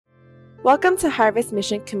Welcome to Harvest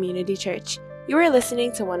Mission Community Church. You are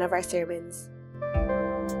listening to one of our sermons.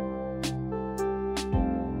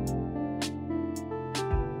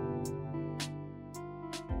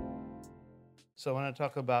 So I want to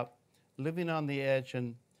talk about living on the edge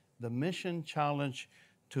and the mission challenge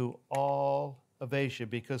to all of Asia,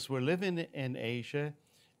 because we're living in Asia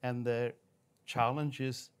and the challenge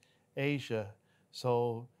is Asia.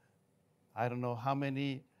 So I don't know how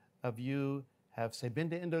many of you have, say, been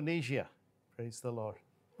to Indonesia. Praise the Lord.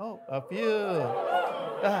 Oh, a few.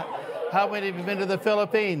 How many have you been to the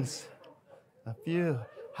Philippines? A few.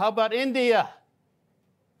 How about India?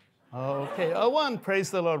 Okay, one. Praise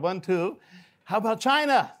the Lord. 1, 2. How about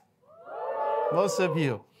China? Most of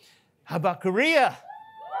you. How about Korea?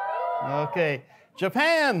 Okay.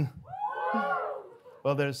 Japan?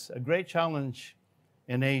 Well, there's a great challenge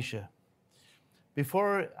in Asia.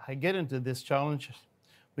 Before I get into this challenge,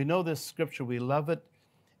 we know this scripture, we love it.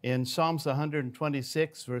 In Psalms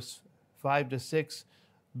 126, verse 5 to 6,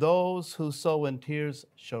 those who sow in tears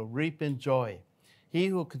shall reap in joy. He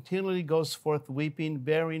who continually goes forth weeping,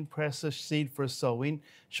 bearing precious seed for sowing,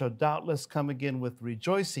 shall doubtless come again with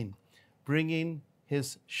rejoicing, bringing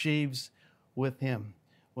his sheaves with him.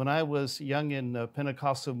 When I was young in the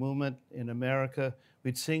Pentecostal movement in America,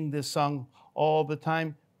 we'd sing this song all the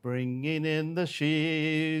time. Bringing in the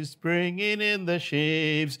sheaves, bringing in the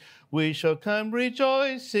sheaves, we shall come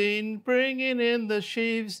rejoicing, bringing in the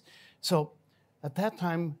sheaves. So at that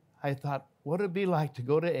time, I thought, what would it be like to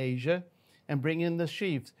go to Asia and bring in the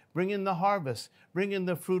sheaves, bring in the harvest, bring in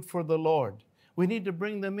the fruit for the Lord. We need to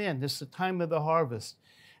bring them in. This is the time of the harvest.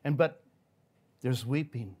 But there's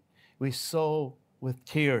weeping. We sow with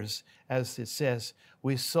tears, as it says.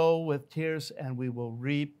 We sow with tears and we will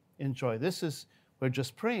reap in joy. We're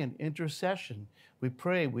just praying, intercession. We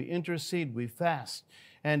pray, we intercede, we fast.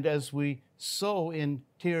 And as we sow in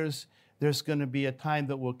tears, there's going to be a time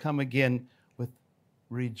that will come again with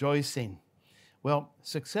rejoicing. Well,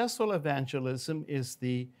 successful evangelism is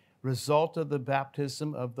the result of the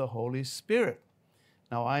baptism of the Holy Spirit.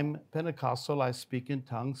 Now, I'm Pentecostal, I speak in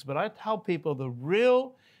tongues, but I tell people the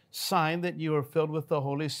real sign that you are filled with the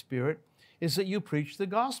Holy Spirit is that you preach the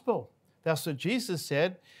gospel. That's what Jesus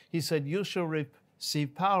said. He said, you shall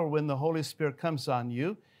receive power when the Holy Spirit comes on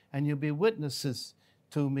you, and you'll be witnesses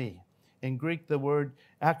to me. In Greek, the word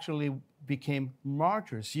actually became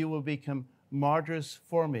martyrs. You will become martyrs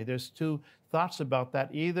for me. There's two thoughts about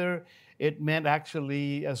that. Either it meant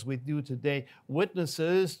actually, as we do today,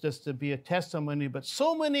 witnesses, just to be a testimony, but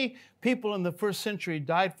so many people in the first century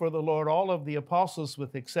died for the Lord, all of the apostles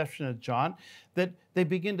with the exception of John, that they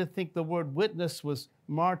begin to think the word witness was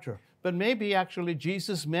martyr. But maybe actually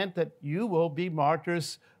Jesus meant that you will be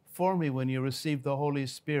martyrs for me when you receive the Holy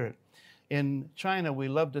Spirit. In China, we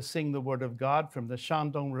love to sing the Word of God. From the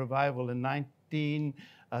Shandong Revival in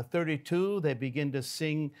 1932, they begin to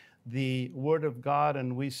sing the Word of God,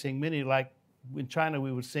 and we sing many, like in China,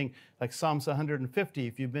 we would sing like Psalms 150.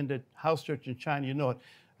 If you've been to house church in China, you know it.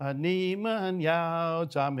 你们要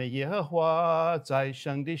赞美耶和华，在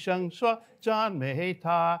生的圣所赞美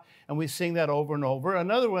他. And we sing that over and over.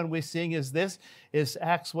 Another one we sing is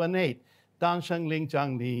Acts 1:8. 当圣灵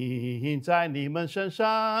降临在你们身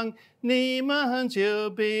上，你们就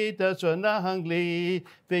必得着能力，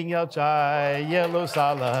并要在耶路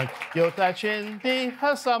撒冷、犹太全地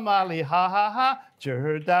和撒玛利亚，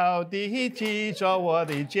直到地极做我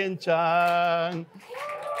的见证。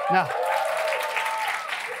Now,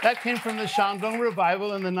 that came from the Shandong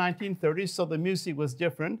Revival in the 1930s, so the music was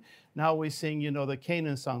different. Now we sing, the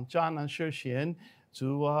Canaan song, 迦南诗篇。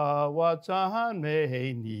主啊，我赞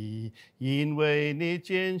美你，因为你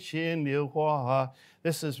拣选了我。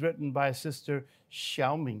This is written by Sister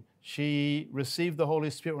Xiaoming. She received the Holy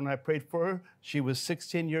Spirit when I prayed for her. She was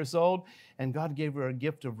 16 years old, and God gave her a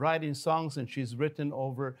gift of writing songs, and she's written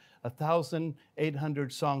over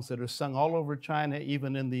 1,800 songs that are sung all over China,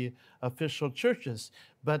 even in the official churches.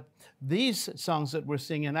 But these songs that we're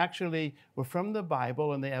singing actually were from the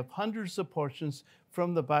Bible, and they have hundreds of portions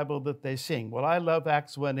from the Bible that they sing. Well, I love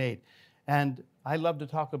Acts 1:8, and I love to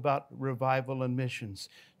talk about revival and missions.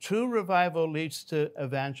 True revival leads to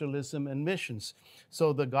evangelism and missions.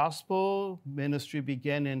 So the gospel ministry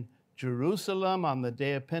began in Jerusalem on the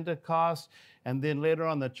day of Pentecost, and then later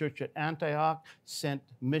on the church at Antioch sent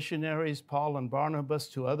missionaries, Paul and Barnabas,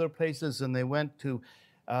 to other places, and they went to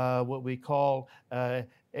what we call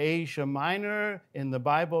Asia Minor. In the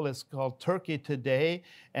Bible, it's called Turkey today.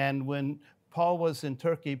 And when Paul was in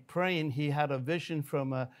Turkey praying, he had a vision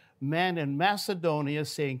from a man in Macedonia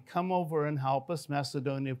saying, come over and help us.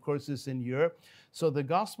 Macedonia, of course, is in Europe. So the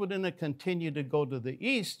gospel didn't continue to go to the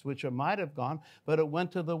east, which it might have gone, but it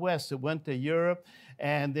went to the west. It went to Europe.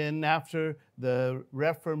 And then after the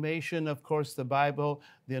Reformation, of course, the Bible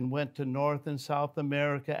then went to North and South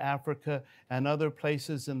America, Africa, and other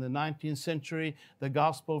places in the 19th century. The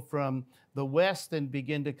gospel from the west then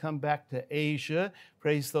began to come back to Asia.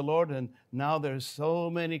 Praise the Lord. And now there's so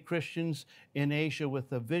many Christians in Asia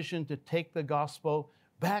with a vision to take the gospel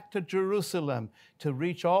back to Jerusalem, to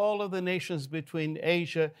reach all of the nations between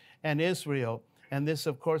Asia and Israel. And this,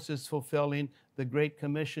 of course, is fulfilling the Great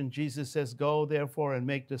Commission. Jesus says, go, therefore, and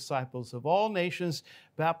make disciples of all nations,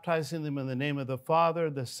 baptizing them in the name of the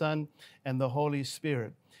Father, the Son, and the Holy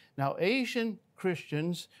Spirit. Now, Asian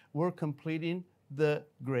Christians were completing the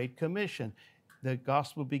Great Commission. The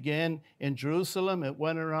gospel began in Jerusalem. It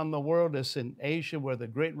went around the world. It's in Asia where the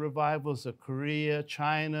great revivals of Korea,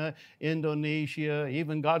 China, Indonesia,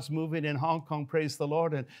 even God's moving in Hong Kong, praise the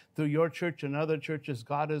Lord. And through your church and other churches,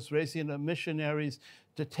 God is raising up missionaries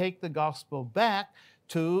to take the gospel back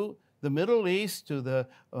to the Middle East, to the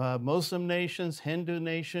Muslim nations, Hindu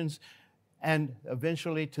nations, and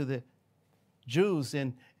eventually to the Jews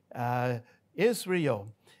in Israel.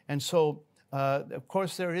 And so, of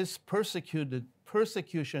course, there is persecution.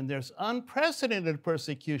 There's unprecedented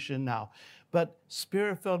persecution now. But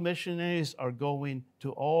Spirit-filled missionaries are going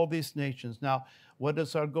to all these nations. Now, what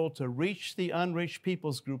is our goal? To reach the unreached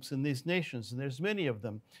peoples groups in these nations. And there's many of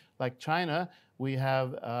them. Like China, we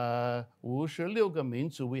have 56个民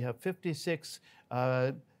族. We have 56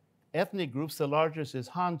 ethnic groups. The largest is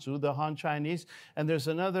Hanzhu, the Han Chinese. And there's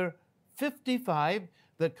another 55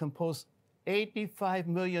 that compose 85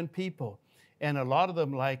 million people. And a lot of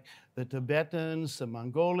them, like the Tibetans, the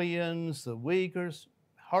Mongolians, the Uyghurs,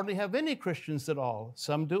 hardly have any Christians at all.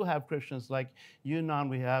 Some do have Christians, like Yunnan,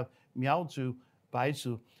 we have Miaozhu,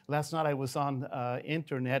 Baizu. Last night I was on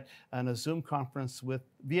internet on a Zoom conference with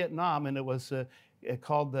Vietnam, and it was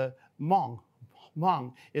called the Hmong.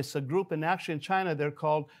 Hmong. It's a group, and actually in China, they're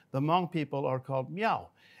called, the Hmong people are called Miao.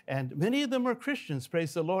 And many of them are Christians,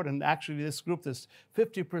 praise the Lord. And actually this group, this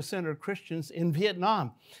 50% are Christians in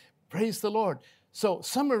Vietnam. Praise the Lord. So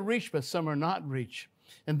some are reached, but some are not reached.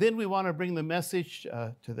 And then we want to bring the message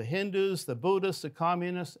to the Hindus, the Buddhists, the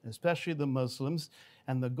communists, especially the Muslims.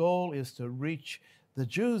 And the goal is to reach the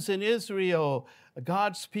Jews in Israel,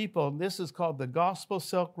 God's people. This is called the Gospel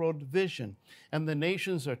Silk Road Vision. And the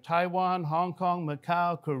nations are Taiwan, Hong Kong,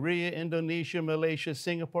 Macau, Korea, Indonesia, Malaysia,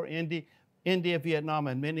 Singapore, India, Vietnam,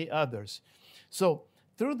 and many others. So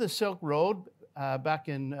through the Silk Road, back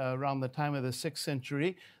in around the time of the 6th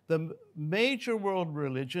century, the major world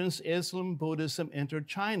religions, Islam, Buddhism, entered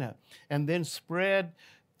China and then spread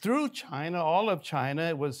through China, all of China.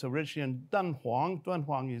 It was originally in Dunhuang.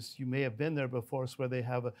 Dunhuang is, you may have been there before, it's where they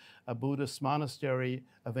have a Buddhist monastery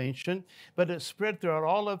of ancient. But it spread throughout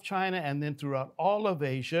all of China and then throughout all of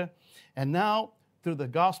Asia. And now, through the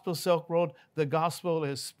Gospel Silk Road, the gospel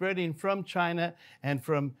is spreading from China and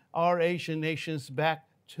from our Asian nations back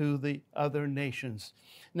to the other nations.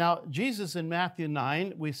 Now, Jesus in Matthew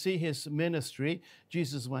 9, we see his ministry.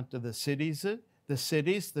 Jesus went to the cities,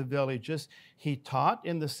 the villages. He taught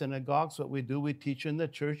in the synagogues. What we do, we teach in the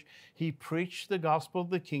church. He preached the gospel of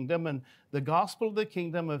the kingdom. And the gospel of the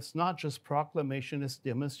kingdom is not just proclamation, it's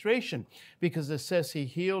demonstration. Because it says he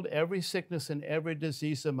healed every sickness and every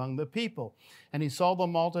disease among the people. And he saw the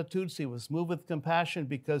multitudes. He was moved with compassion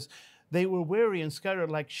because they were weary and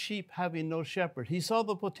scattered like sheep having no shepherd. He saw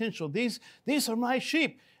the potential. These are my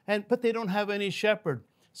sheep, but they don't have any shepherd.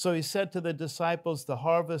 So he said to the disciples, the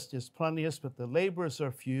harvest is plenteous, but the laborers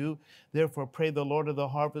are few. Therefore, pray the Lord of the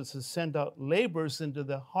harvest to send out laborers into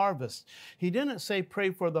the harvest. He didn't say pray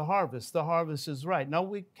for the harvest. The harvest is right. Now,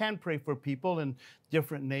 we can pray for people in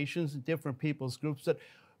different nations, different people's groups, that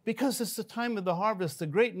because it's the time of the harvest, the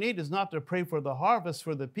great need is not to pray for the harvest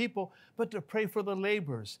for the people, but to pray for the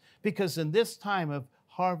laborers. Because in this time of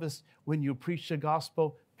harvest, when you preach the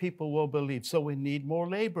gospel, people will believe. So we need more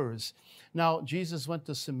laborers. Now, Jesus went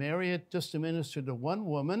to Samaria just to minister to one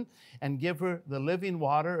woman and give her the living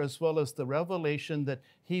water, as well as the revelation that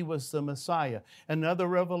he was the Messiah. Another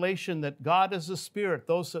revelation that God is a spirit.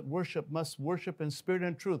 Those that worship must worship in spirit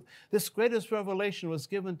and truth. This greatest revelation was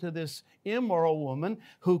given to this immoral woman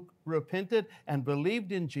who repented and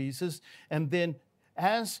believed in Jesus. And then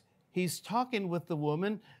as he's talking with the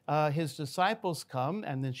woman, his disciples come,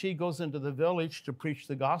 and then she goes into the village to preach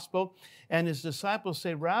the gospel. And his disciples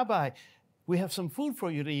say, Rabbi, we have some food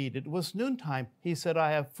for you to eat. It was noontime. He said,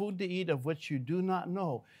 I have food to eat of which you do not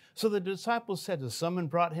know. So the disciples said, someone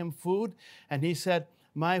brought him food. And he said,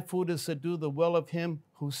 My food is to do the will of him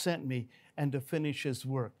who sent me and to finish his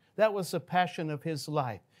work. That was the passion of his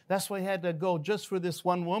life. That's why he had to go just for this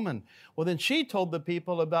one woman. Well, then she told the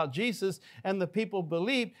people about Jesus, and the people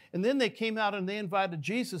believed. And then they came out and they invited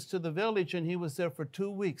Jesus to the village, and he was there for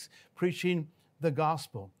 2 weeks preaching the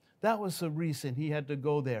gospel. That was the reason he had to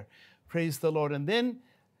go there. Praise the Lord. And then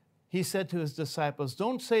he said to his disciples,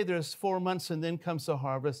 don't say there's 4 months and then comes the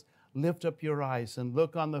harvest. Lift up your eyes and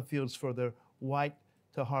look on the fields, for they're white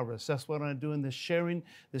to harvest. That's what I'm doing this sharing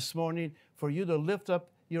this morning, for you to lift up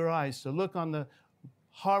your eyes, to look on the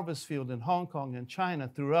harvest field in Hong Kong and China,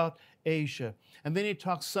 throughout Asia. And then he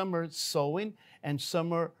talks, some are sowing and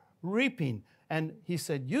some are reaping. And he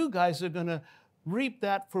said, you guys are going to reap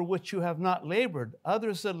that for which you have not labored.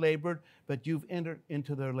 Others have labored, but you've entered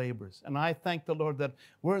into their labors. And I thank the Lord that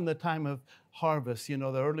we're in the time of harvest. You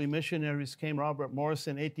know, the early missionaries came. Robert Morris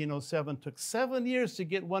in 1807 took 7 years to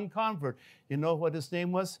get one convert. You know what his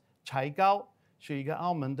name was? Chai Gao. 是一个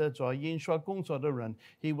澳门的做印刷工作的人.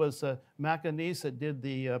 He was a Macanese that did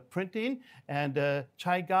the printing, and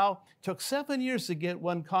Chai Gao took 7 years to get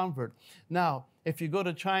one convert. Now, if you go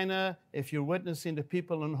to China, if you're witnessing to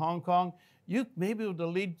people in Hong Kong, you may be able to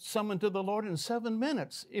lead someone to the Lord in 7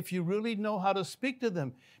 minutes if you really know how to speak to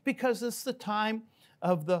them, because it's the time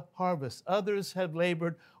of the harvest. Others have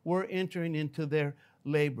labored, we're entering into their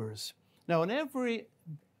labors. Now, in every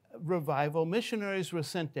revival, missionaries were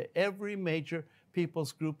sent to every major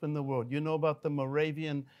people's group in the world. You know about the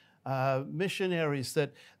Moravian missionaries,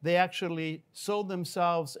 that they actually sold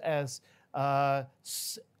themselves as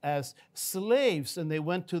slaves, and they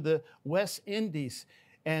went to the West Indies.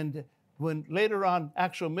 And when later on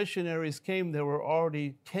actual missionaries came, there were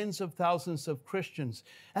already tens of thousands of Christians,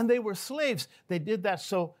 and they were slaves. They did that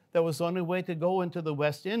so there was only way to go into the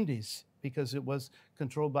West Indies, because it was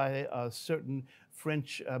controlled by certain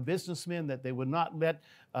French businessmen, that they would not let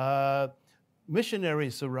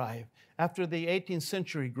missionaries arrive. After the 18th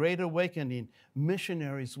century Great Awakening,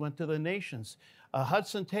 missionaries went to the nations.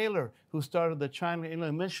 Hudson Taylor, who started the China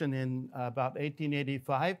Inland Mission in about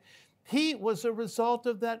 1885, he was a result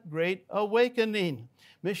of that Great Awakening.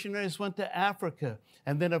 Missionaries went to Africa.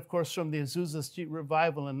 And then, of course, from the Azusa Street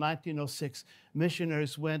Revival in 1906,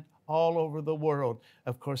 missionaries went all over the world.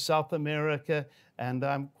 Of course, South America, and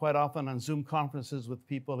I'm quite often on Zoom conferences with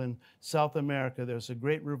people in South America. There's a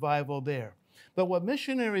great revival there. But what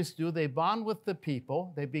missionaries do, they bond with the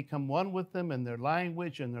people. They become one with them in their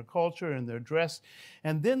language and their culture and their dress.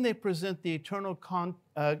 And then they present the eternal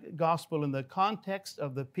gospel in the context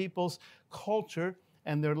of the people's culture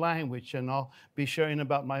and their language. And I'll be sharing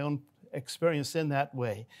about my own experience in that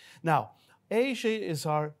way. Now, Asia is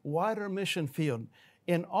our wider mission field.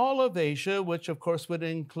 In all of Asia, which of course would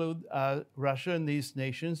include Russia and these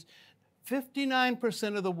nations,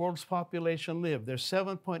 59% of the world's population live. There's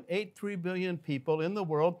 7.83 billion people in the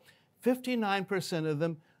world. 59% of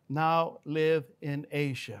them now live in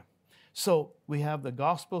Asia. So we have the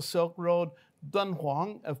Gospel Silk Road,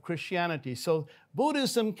 Dunhuang of Christianity. So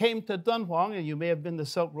Buddhism came to Dunhuang, and you may have been to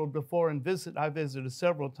Silk Road before and I visited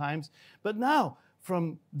several times. But now,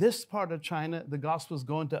 from this part of China, the gospel is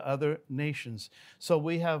going to other nations. So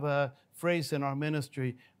we have a phrase in our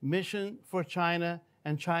ministry, mission for China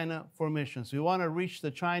and China for missions. We want to reach the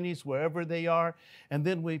Chinese wherever they are, and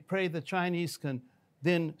then we pray the Chinese can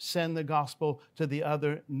then send the gospel to the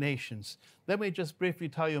other nations. Let me just briefly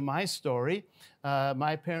tell you my story.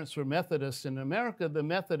 My parents were Methodists. In America, the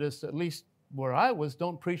Methodists, at least where I was,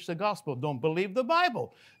 don't preach the gospel, don't believe the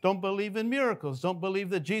Bible, don't believe in miracles, don't believe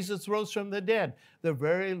that Jesus rose from the dead. They're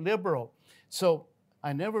very liberal. So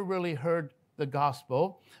I never really heard the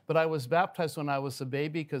gospel, but I was baptized when I was a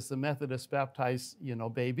baby, because the Methodists baptize,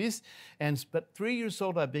 babies. But 3 years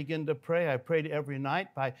old, I began to pray. I prayed every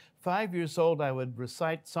night. By 5 years old, I would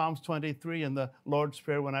recite Psalms 23 and the Lord's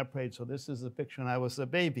Prayer when I prayed. So this is a picture when I was a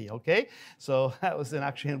baby, okay? So that was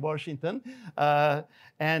actually in Washington.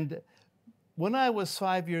 And when I was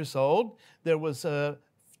 5 years old, there was a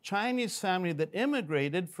Chinese family that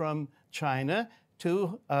immigrated from China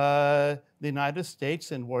to the United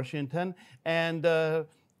States in Washington, and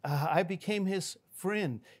I became his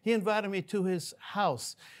friend. He invited me to his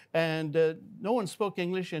house, and no one spoke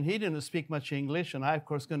English, and he didn't speak much English, and I, of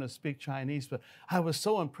course, going to speak Chinese, but I was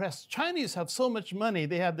so impressed. Chinese have so much money.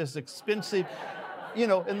 They have this expensive,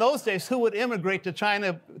 in those days, who would immigrate to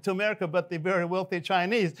China, to America, but the very wealthy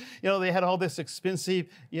Chinese? They had all this expensive,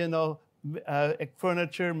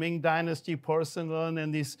 furniture, Ming Dynasty porcelain,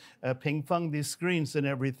 and these ping-pong, these screens and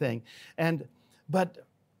everything. But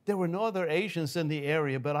there were no other Asians in the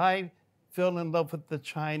area, but I fell in love with the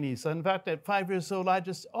Chinese. In fact, at 5 years old,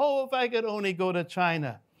 if I could only go to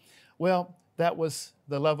China. Well, that was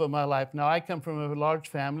the love of my life. Now, I come from a large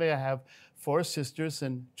family. I have 4 sisters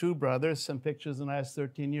and 2 brothers. Some pictures when I was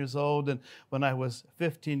 13 years old and when I was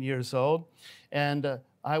 15 years old. And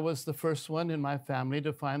I was the first one in my family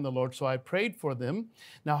to find the Lord, so I prayed for them.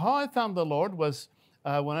 Now, how I found the Lord was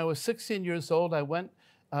when I was 16 years old, I went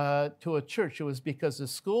to a church. It was because a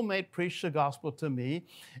schoolmate preached the gospel to me,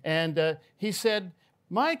 and he said,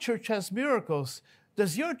 "My church has miracles.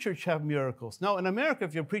 Does your church have miracles?" Now, in America,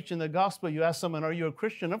 if you're preaching the gospel, you ask someone, "Are you a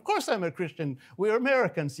Christian?" "Of course I'm a Christian. We're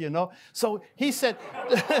Americans, you know." So he said,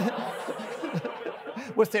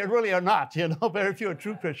 which they really are not, you know, very few are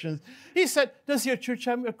true Christians. He said, "Does your church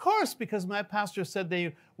have?" "Of course," because my pastor said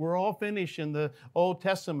they were all finished in the Old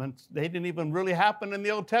Testament. They didn't even really happen in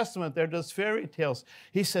the Old Testament. They're just fairy tales.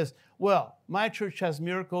 He says, "Well, my church has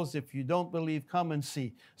miracles. If you don't believe, come and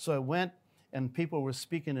see." So I went, and people were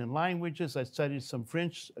speaking in languages. I studied some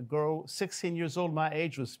French. A girl, 16 years old, my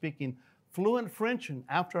age, was speaking fluent French, and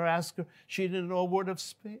after I asked her, she didn't know a word of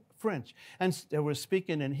French. And they were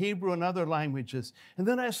speaking in Hebrew and other languages. And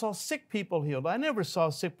then I saw sick people healed. I never saw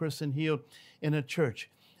a sick person healed in a church.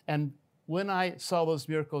 And when I saw those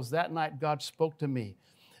miracles, that night God spoke to me.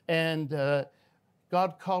 And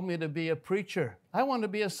God called me to be a preacher. I wanted to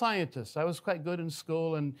be a scientist. I was quite good in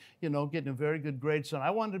school and, you know, getting a very good grades. And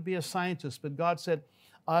I wanted to be a scientist, but God said,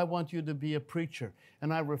 "I want you to be a preacher."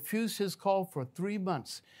 And I refused his call for 3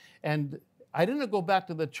 months. And I didn't go back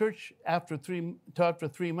to the church after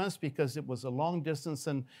 3 months because it was a long distance,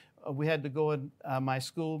 and we had to go in my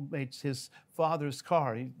schoolmate's, his father's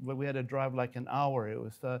car. We had to drive like an hour. It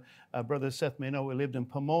was Brother Seth may know we lived in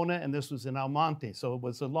Pomona, and this was in Almonte, so it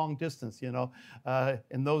was a long distance, you know.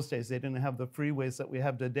 In those days, they didn't have the freeways that we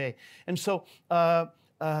have today. And so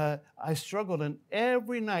I struggled, and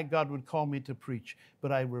every night God would call me to preach,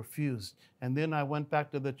 but I refused. And then I went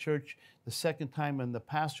back to the church the second time, and the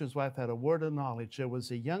pastor's wife had a word of knowledge. There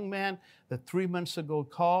was a young man that 3 months ago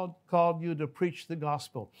called you to preach the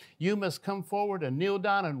gospel. You must come forward and kneel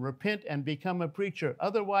down and repent and become a preacher.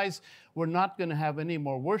 Otherwise, we're not going to have any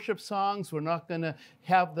more worship songs. We're not going to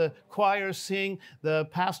have the choir sing. The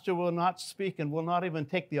pastor will not speak and will not even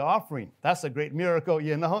take the offering. That's a great miracle,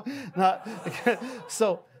 you know.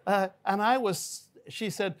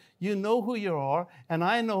 She said, "You know who you are, and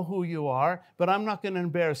I know who you are, but I'm not going to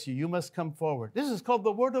embarrass you. You must come forward." This is called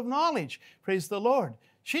the word of knowledge. Praise the Lord.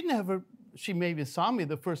 She maybe saw me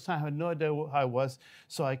the first time. I had no idea who I was.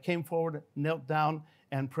 So I came forward, knelt down,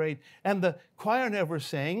 and prayed. And the choir never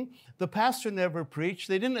sang. The pastor never preached.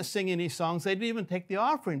 They didn't sing any songs. They didn't even take the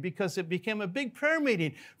offering because it became a big prayer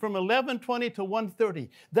meeting from 11:20 to 1:30.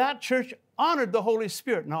 That church honored the Holy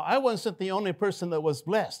Spirit. Now, I wasn't the only person that was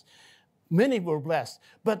blessed. Many were blessed.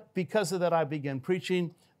 But because of that, I began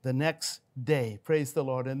preaching the next day. Praise the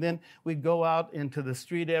Lord. And then we'd go out into the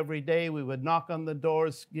street every day. We would knock on the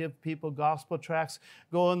doors, give people gospel tracts,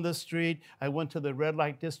 go on the street. I went to the red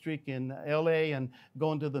light district in LA and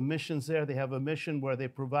go into the missions there. They have a mission where they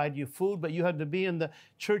provide you food, but you had to be in the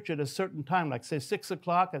church at a certain time, like say 6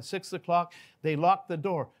 o'clock. At 6 o'clock, they lock the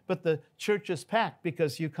door. But the church is packed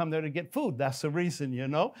because you come there to get food. That's the reason, you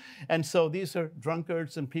know. And so these are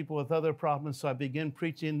drunkards and people with other problems. So I began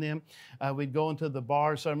preaching them. We'd go into the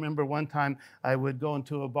bars. I remember one time I would go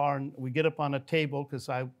into a bar and we get up on a table because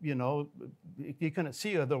you couldn't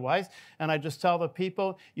see otherwise. And I just tell the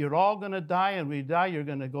people, "You're all going to die, and when you die, you're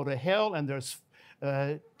going to go to hell, and there's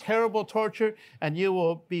terrible torture, and you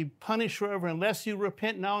will be punished forever unless you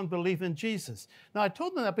repent now and believe in Jesus." Now, I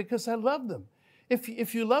told them that because I love them.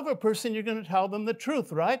 If you love a person, you're going to tell them the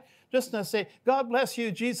truth, right? Just not say, "God bless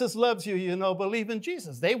you, Jesus loves you, you know, believe in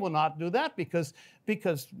Jesus." They will not do that because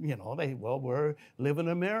you know, we live in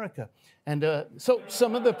America. And so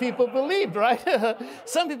some of the people believed, right?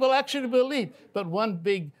 Some people actually believed. But one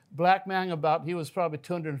big black man, he was probably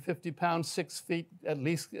 250 pounds, 6 feet at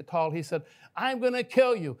least tall, he said, "I'm going to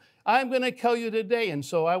kill you. I'm going to kill you today." And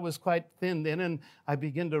so I was quite thin then, and I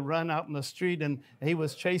began to run out in the street, and he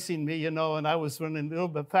was chasing me, you know, and I was running a little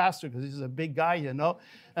bit faster because he's a big guy, you know.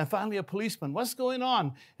 And finally a policeman, "What's going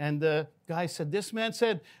on?" And the guy said, "This man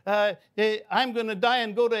said, I'm going to die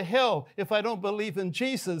and go to hell if I don't believe in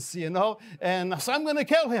Jesus, you know, and so I'm going to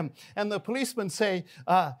kill him." And the policeman say,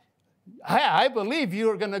 I believe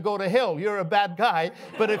you're going to go to hell. You're a bad guy.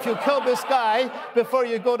 But if you kill this guy before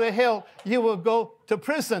you go to hell, you will go to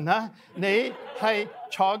prison.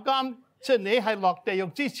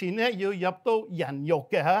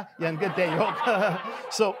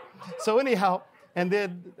 So anyhow, and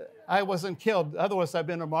then I wasn't killed. Otherwise, I've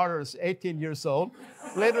been a martyr since 18 years old.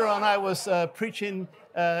 Later on, I was preaching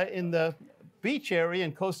in the beach area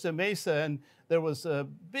in Costa Mesa, and there was a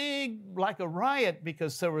big, like a riot,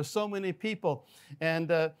 because there were so many people. And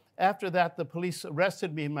after that, the police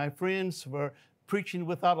arrested me. My friends were preaching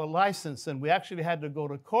without a license, and we actually had to go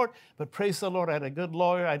to court. But praise the Lord, I had a good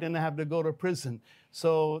lawyer. I didn't have to go to prison.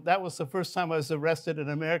 So that was the first time I was arrested in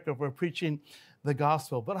America for preaching the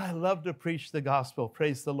gospel. But I love to preach the gospel.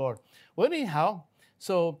 Praise the Lord. Well, anyhow,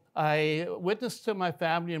 so I witnessed to my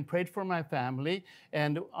family and prayed for my family.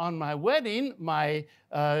 And on my wedding, my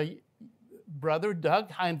brother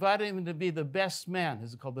Doug, I invited him to be the best man.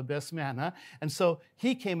 Is it called the best man, huh? And so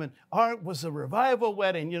he came in. It was a revival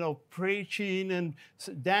wedding, preaching and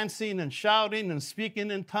dancing and shouting and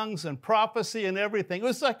speaking in tongues and prophecy and everything. It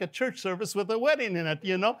was like a church service with a wedding in it,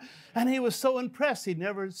 And he was so impressed. He'd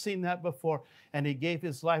never seen that before. And he gave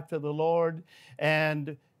his life to the Lord.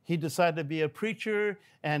 And he decided to be a preacher,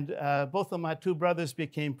 and both of my two brothers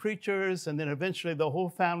became preachers, and then eventually the whole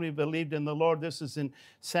family believed in the Lord. This is in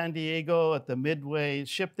San Diego at the Midway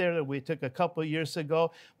ship there that we took a couple years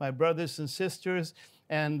ago, my brothers and sisters.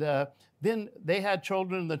 And then they had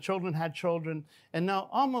children, the children had children, and now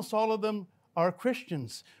almost all of them are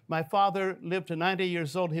Christians. My father lived to 90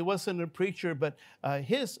 years old. He wasn't a preacher, but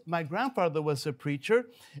my grandfather was a preacher.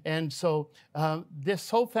 And so this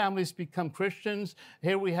whole family's become Christians.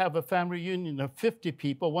 Here we have a family reunion of 50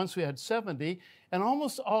 people. Once we had 70. And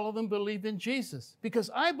almost all of them believed in Jesus, because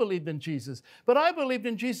I believed in Jesus. But I believed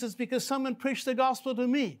in Jesus because someone preached the gospel to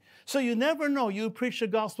me. So you never know. You preach the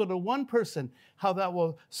gospel to one person, how that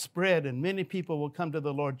will spread, and many people will come to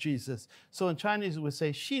the Lord Jesus. So in Chinese, we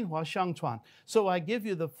say, 薪火相传. So I give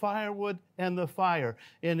you the firewood and the fire.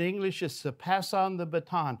 In English, it's to pass on the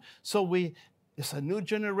baton. So it's a new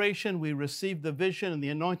generation. We received the vision and the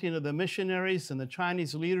anointing of the missionaries and the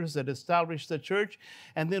Chinese leaders that established the church.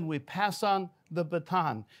 And then we pass on the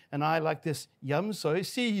baton. And I like this, 飲水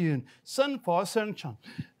思源,薪火相傳.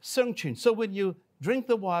 So when you drink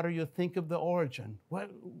the water, you think of the origin.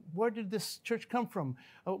 Where did this church come from?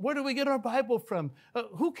 Where do we get our Bible from?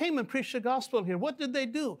 Who came and preached the gospel here? What did they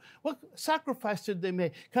do? What sacrifice did they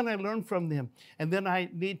make? Can I learn from them? And then I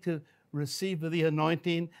need to receive the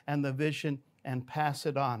anointing and the vision and pass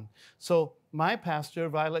it on. So my pastor,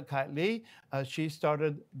 Violet Kitely, she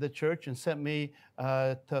started the church and sent me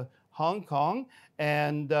to Hong Kong.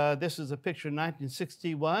 And this is a picture in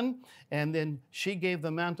 1961. And then she gave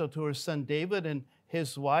the mantle to her son David and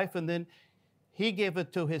his wife. And then he gave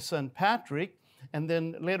it to his son Patrick. And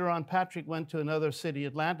then later on, Patrick went to another city,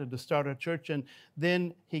 Atlanta, to start a church. And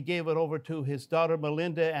then he gave it over to his daughter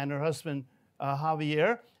Melinda and her husband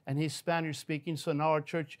Javier. And he's Spanish speaking. So now our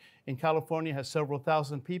church in California has several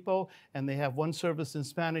thousand people, and they have one service in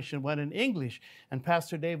Spanish and one in English. And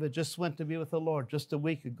Pastor David just went to be with the Lord just a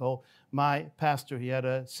week ago. My pastor, he had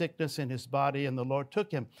a sickness in his body, and the Lord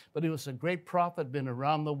took him. But he was a great prophet, been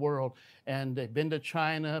around the world, and been to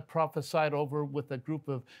China, prophesied over with a group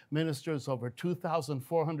of ministers, over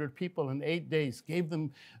 2,400 people in 8 days, gave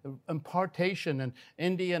them impartation in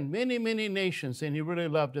India and many, many nations. And he really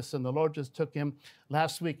loved us, and the Lord just took him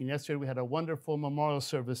last week. And yesterday we had a wonderful memorial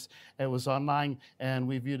service. It was online, and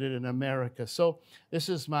we viewed it in America. So this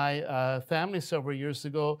is my family several years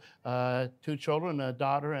ago, 2 children, a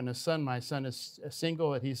daughter and a son. My son is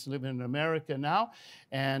single, and he's living in America now.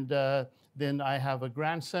 And then I have a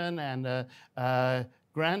grandson and a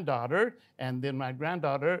granddaughter, and then my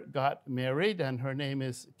granddaughter got married, and her name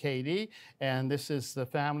is Katie. And this is the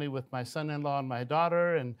family with my son-in-law and my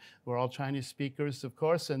daughter, and we're all Chinese speakers, of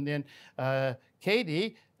course. And then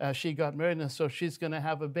Katie, she got married, and so she's going to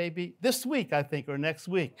have a baby this week, I think, or next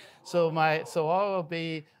week. So I will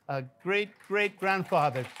be a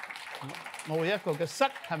great-great-grandfather. So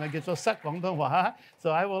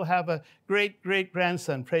I will have a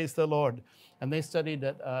great-great-grandson, praise the Lord. And they studied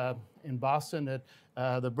in Boston at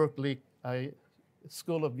the Berklee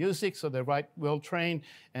School of Music, so they're right, well trained,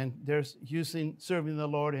 and they're serving the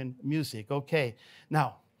Lord in music. Okay,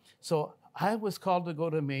 now, so I was called to go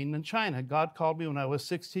to mainland China. God called me when I was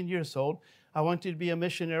 16 years old. I wanted to be a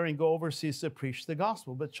missionary and go overseas to preach the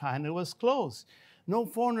gospel, but China was closed. No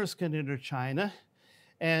foreigners can enter China,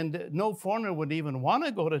 and no foreigner would even want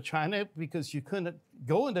to go to China because you couldn't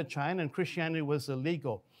go into China and Christianity was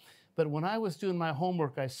illegal. But when I was doing my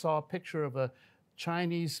homework, I saw a picture of a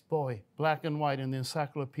Chinese boy, black and white, in the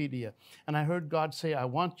encyclopedia. And I heard God say, I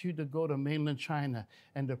want you to go to mainland China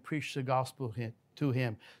and to preach the gospel to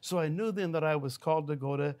him. So I knew then that I was called to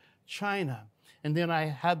go to China. And then I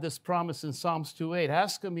had this promise in Psalms 2:8,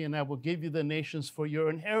 ask of me and I will give you the nations for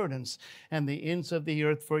your inheritance and the ends of the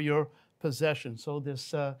earth for your possession. So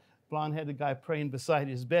this blonde-headed guy praying beside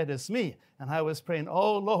his bed is me. And I was praying,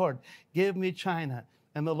 oh Lord, give me China.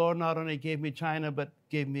 And the Lord not only gave me China, but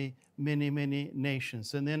gave me many, many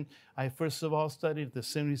nations. And then I first of all studied at the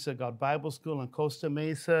Assemblies of God Bible School in Costa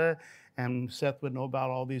Mesa, and Seth would know about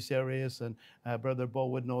all these areas, and Brother Bo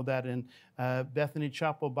would know that, in Bethany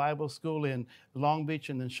Chapel Bible School in Long Beach,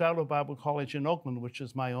 and then Shiloh Bible College in Oakland, which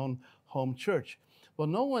is my own home church. Well,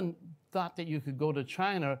 no one thought that you could go to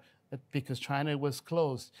China because China was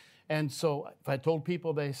closed. And so if I told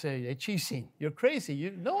people, they say, hey, Qixing, you're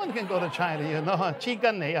crazy. No one can go to China, you know.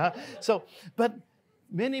 But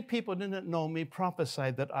many people didn't know me,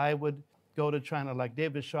 prophesied that I would go to China. Like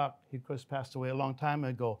David Shock, he of course passed away a long time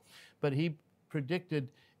ago. But he predicted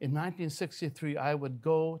in 1963 I would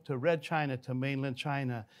go to Red China, to mainland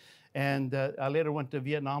China. And I later went to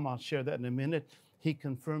Vietnam. I'll share that in a minute. He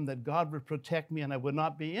confirmed that God would protect me and I would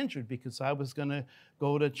not be injured because I was going to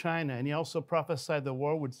go to China. And he also prophesied the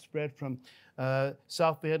war would spread from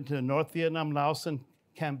South Vietnam to North Vietnam, Laos, and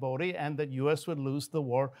Cambodia, and that U.S. would lose the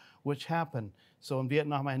war, which happened. So in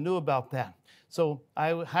Vietnam, I knew about that. So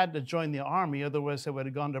I had to join the army, otherwise I would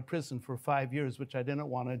have gone to prison for 5 years, which I didn't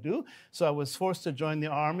want to do. So I was forced to join the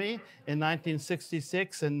army in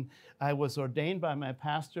 1966, and I was ordained by my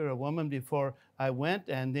pastor, a woman, before I went.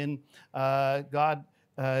 And then God,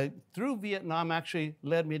 through Vietnam, actually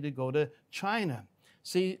led me to go to China.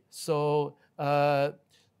 See, so I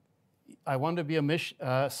wanted to be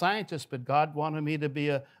a scientist, but God wanted me to be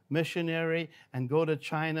a missionary and go to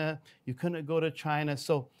China. You couldn't go to China.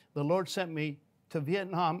 So the Lord sent me to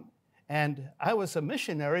Vietnam, and I was a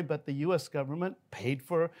missionary, but the U.S. government paid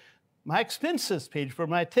for my expenses, paid for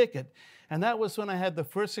my ticket. And that was when I had the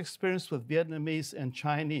first experience with Vietnamese and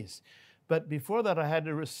Chinese. But before that, I had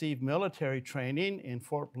to receive military training in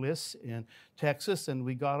Fort Bliss in Texas, and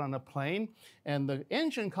we got on a plane, and the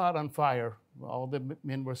engine caught on fire. All the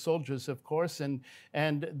men were soldiers, of course, and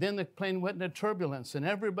then the plane went into turbulence, and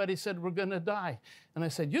everybody said, we're going to die. And I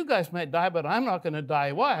said, you guys might die, but I'm not going to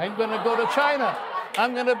die. Why? I'm going to go to China.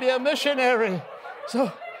 I'm going to be a missionary. So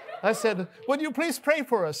I said, would you please pray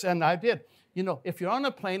for us? And I did. You know, if you're on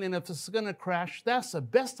a plane and if it's going to crash, that's the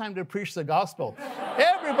best time to preach the gospel.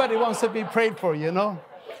 Everybody wants to be prayed for, you know.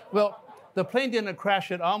 Well, the plane didn't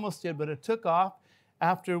crash. It almost did, but it took off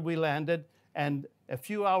after we landed. And a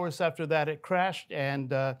few hours after that, it crashed,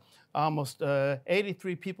 and almost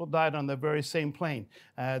 83 people died on the very same plane.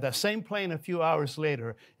 The same plane a few hours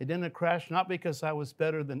later. It didn't crash, not because I was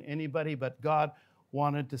better than anybody, but God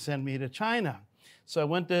wanted to send me to China. So I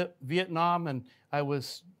went to Vietnam, and I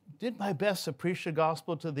did my best to preach the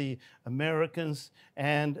gospel to the Americans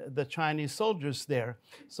and the Chinese soldiers there.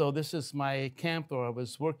 So this is my camp where I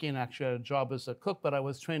was working. Actually, I had a job as a cook, but I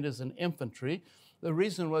was trained as an infantry. The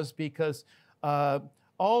reason was because I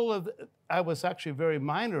was actually a very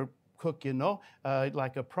minor cook, you know,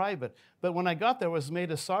 like a private. But when I got there, I was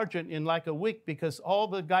made a sergeant in like a week because all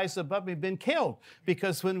the guys above me had been killed.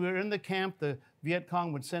 Because when we were in the camp, the Viet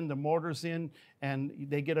Cong would send the mortars in, and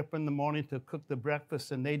they get up in the morning to cook the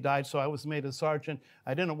breakfast, and they died. So I was made a sergeant.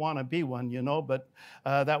 I didn't want to be one, you know, but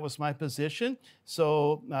that was my position.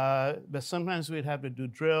 So, but sometimes we'd have to do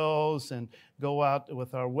drills and go out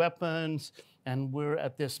with our weapons. And we're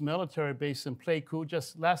at this military base in Pleiku.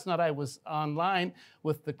 Just last night I was online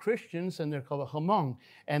with the Christians, and they're called the Hmong.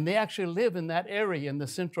 And they actually live in that area in the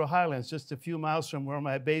Central Highlands, just a few miles from where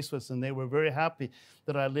my base was. And they were very happy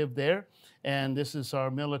that I lived there. And this is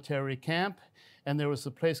our military camp. And there was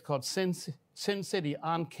a place called Sin City,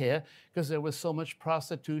 An Khe, because there was so much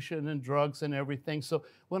prostitution and drugs and everything. So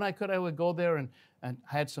when I could, I would go there and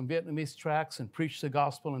had some Vietnamese tracts and preach the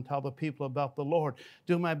gospel and tell the people about the Lord,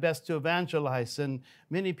 do my best to evangelize. And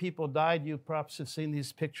many people died. You perhaps have seen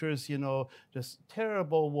these pictures, you know, just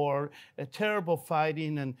terrible war, terrible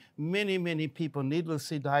fighting, and many, many people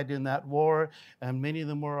needlessly died in that war. And many of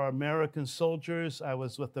them were our American soldiers. I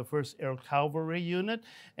was with the 1st Air Cavalry Unit,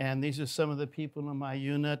 and these are some of the people in my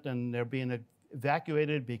unit, and they're being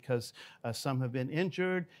evacuated because some have been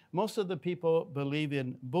injured. Most of the people believe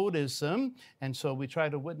in Buddhism, and so we try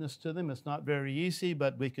to witness to them. It's not very easy,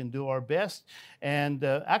 but we can do our best. And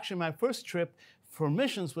actually, my first trip for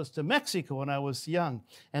missions was to Mexico when I was young.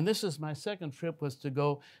 And this is my second trip, was to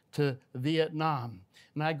go to Vietnam.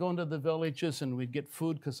 And I'd go into the villages, and we'd get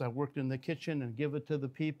food because I worked in the kitchen, and give it to the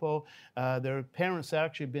people. Their parents had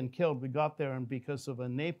actually been killed. We got there, and because of a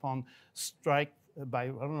napalm strike by, I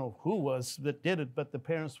don't know who was that did it, but the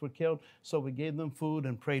parents were killed. So we gave them food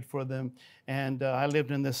and prayed for them. And I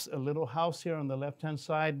lived in this little house here on the left-hand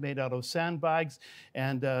side made out of sandbags.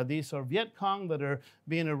 And these are Viet Cong that are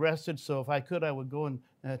being arrested. So if I could, I would go and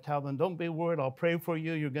tell them, don't be worried, I'll pray for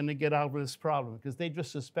you. You're going to get out of this problem. Because they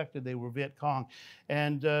just suspected they were Viet Cong.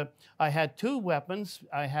 And I had 2 weapons.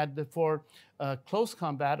 I had for close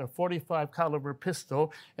combat, a 45 caliber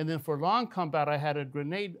pistol. And then for long combat, I had a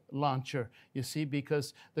grenade launcher, you see,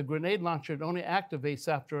 because the grenade launcher only activates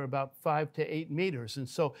after about 5 to 8 meters. And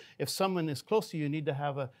so if someone is close to you, you need to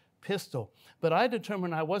have a pistol. But I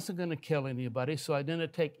determined I wasn't going to kill anybody, so I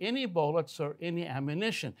didn't take any bullets or any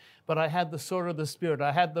ammunition. But I had the sword of the Spirit.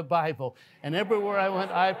 I had the Bible. And everywhere I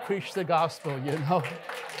went, I preached the gospel, you know.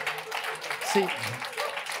 See,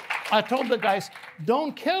 I told the guys,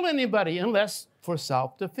 don't kill anybody unless for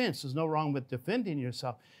self-defense. There's no wrong with defending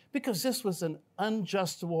yourself, because this was an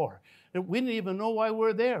unjust war. We didn't even know why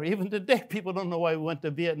we're there. Even today, people don't know why we went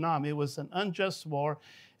to Vietnam. It was an unjust war,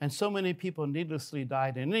 and so many people needlessly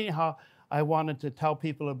died. And anyhow, I wanted to tell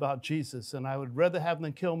people about Jesus, and I would rather have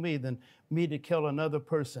them kill me than me to kill another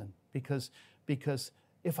person, because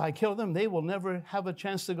if I kill them, they will never have a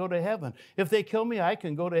chance to go to heaven. If they kill me, I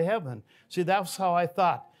can go to heaven. See, that's how I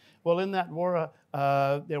thought. Well, in that war,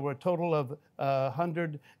 there were a total of there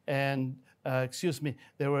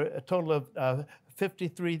were a total of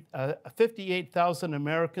 58,000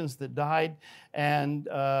 Americans that died, and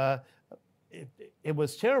it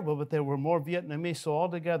was terrible, but there were more Vietnamese, so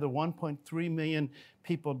altogether 1.3 million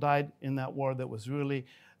people died in that war. That was really,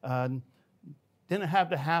 didn't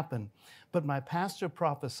have to happen. But my pastor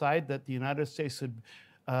prophesied that the United States would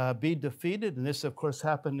be defeated, and this, of course,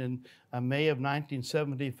 happened in May of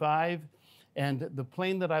 1975. And the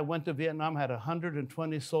plane that I went to Vietnam had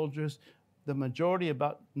 120 soldiers. The majority,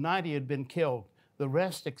 about 90, had been killed. The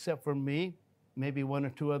rest, except for me, maybe one or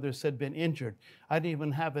two others, had been injured. I didn't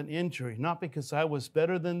even have an injury, not because I was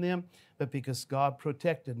better than them, but because God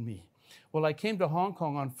protected me. Well, I came to Hong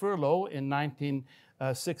Kong on furlough in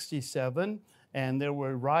 1967, and there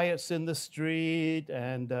were riots in the street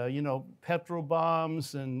and, petrol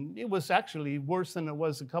bombs, and it was actually worse than it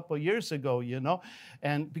was a couple of years ago,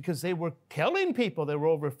 and because they were killing people. There were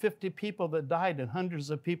over 50 people that died and hundreds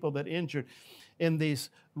of people that injured in these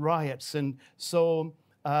riots. And so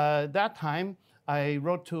that time, I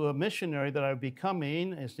wrote to a missionary that I would be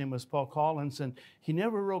coming. His name was Paul Collins, and he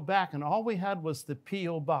never wrote back, and all we had was the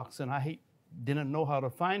P.O. box, and I didn't know how to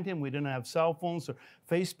find him. We didn't have cell phones or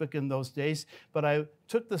Facebook in those days, but I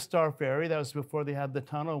took the Star Ferry. That was before they had the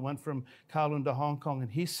tunnel. Went from Kowloon to Hong Kong,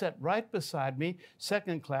 and he sat right beside me,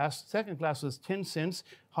 second class. Second class was 10 cents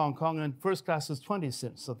Hong Kong, and first class was 20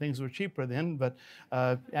 cents. So things were cheaper then, but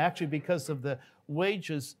actually because of the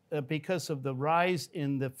wages, because of the rise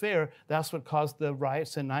in the fare, that's what caused the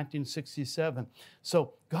riots in 1967.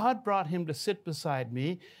 So God brought him to sit beside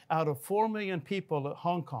me. Out of 4 million people at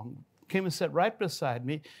Hong Kong, came and sat right beside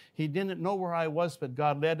me. He didn't know where I was, but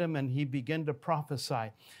God led him, and he began to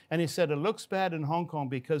prophesy. And he said, it looks bad in Hong Kong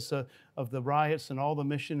because of the riots and all the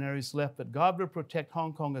missionaries left, but God will protect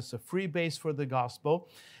Hong Kong as a free base for the gospel,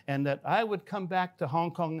 and that I would come back to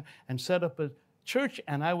Hong Kong and set up a church,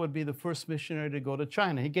 and I would be the first missionary to go to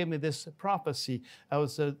China. He gave me this prophecy. That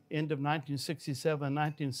was the end of 1967,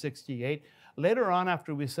 1968. Later on,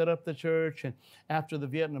 after we set up the church and after the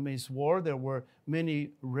Vietnamese War, there were many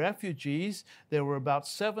refugees. There were about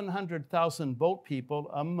 700,000 boat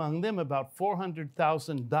people. Among them, about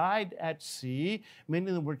 400,000 died at sea. Many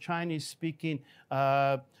of them were Chinese-speaking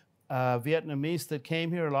Vietnamese that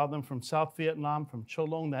came here, a lot of them from South Vietnam, from Cho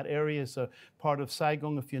Long. That area is a part of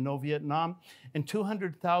Saigon, if you know Vietnam. And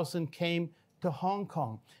 200,000 came to Hong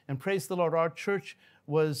Kong. And praise the Lord, our church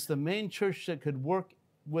was the main church that could work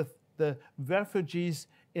with the refugees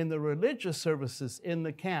in the religious services in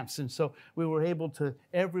the camps. And so we were able to,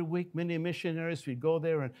 every week, many missionaries, we'd go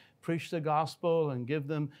there and preach the gospel and give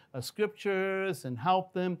them scriptures and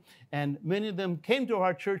help them. And many of them came to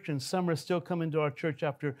our church, and some are still coming to our church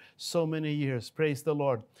after so many years. Praise the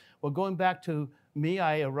Lord. Well, going back to me,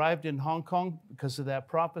 I arrived in Hong Kong because of that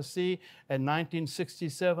prophecy. In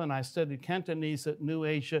 1967, I studied Cantonese at New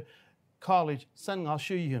Asia College, Sun Ngao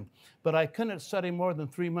Shu Yun. But I couldn't study more than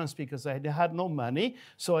 3 months because I had no money.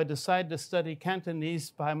 So I decided to study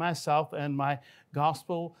Cantonese by myself, and my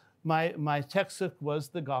gospel, my textbook was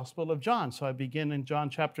the Gospel of John. So I begin in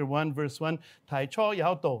John chapter 1, verse 1, Tai Cho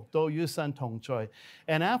Yao Do, Do Yu San Tong Choi.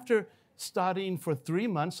 And after studying for 3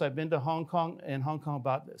 months, I've been to Hong Kong,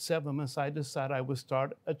 about 7 months, I decided I would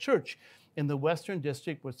start a church in the Western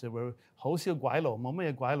District, which there were Ho Siu Guai Lo,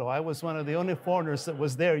 Momaya Guai Lo. I was one of the only foreigners that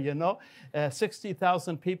was there,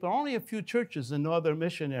 60,000 people, only a few churches and no other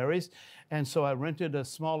missionaries. And so I rented a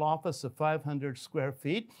small office of 500 square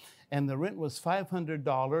feet, and the rent was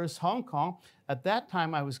 $500 Hong Kong. At that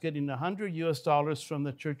time, I was getting $100 from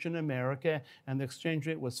the church in America, and the exchange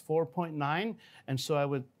rate was 4.9. And so I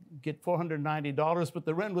would get $490, but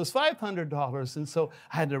the rent was $500. And so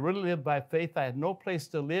I had to really live by faith. I had no place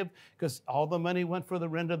to live because all the money went for the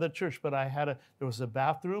rent of the church. But there was a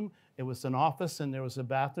bathroom. It was an office, and there was a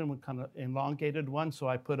bathroom, a kind of elongated one. So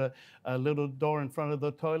I put a little door in front of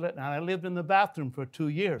the toilet, and I lived in the bathroom for 2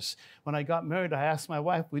 years. When I got married, I asked my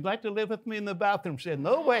wife, "Would you like to live with me in the bathroom?" She said,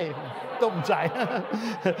 "No way."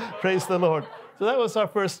 Praise the Lord. So that was our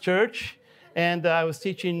first church. And I was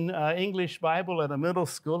teaching English Bible at a middle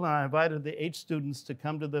school, and I invited the 8 students to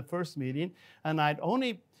come to the first meeting. And I'd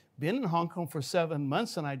only been in Hong Kong for 7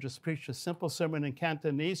 months, and I just preached a simple sermon in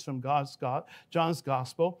Cantonese from John's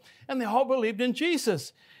Gospel, and they all believed in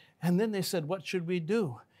Jesus. And then they said, "What should we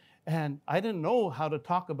do?" And I didn't know how to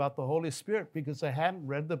talk about the Holy Spirit because I hadn't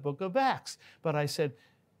read the book of Acts. But I said,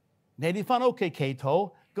 "Nedifan okay,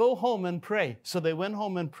 Kato, go home and pray." So they went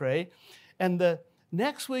home and prayed. And the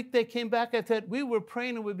next week they came back and said, "We were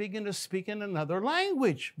praying and we began to speak in another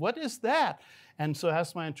language. What is that?" And so I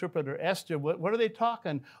asked my interpreter, Esther, what are they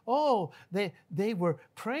talking? "Oh, they were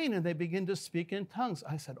praying and they began to speak in tongues."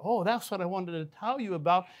 I said, "Oh, that's what I wanted to tell you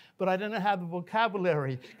about," but I didn't have the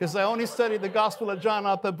vocabulary because I only studied the Gospel of John,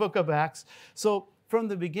 not the book of Acts. So from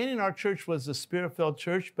the beginning, our church was a Spirit-filled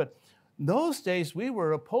church, but in those days, we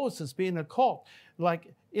were opposed as being a cult.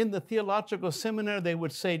 Like in the theological seminary, they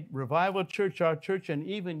would say, Revival Church, our church, and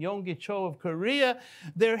even Yonggi Cho of Korea,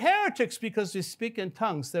 they're heretics because they speak in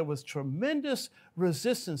tongues. There was tremendous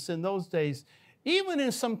resistance in those days, even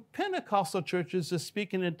in some Pentecostal churches, to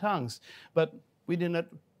speaking in tongues. But we didn't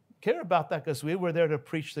care about that because we were there to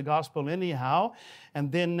preach the gospel anyhow.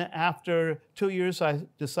 And then after 2 years, I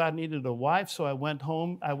decided I needed a wife, so I went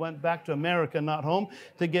home. I went back to America, not home,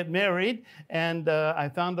 to get married. And I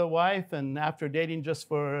found a wife, and after dating just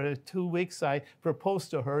for 2 weeks, I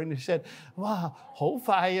proposed to her. And she said, "Wow, hope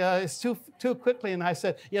it's too quickly." And I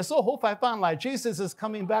said, "Yes, so hope I found like Jesus is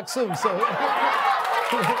coming back soon." So.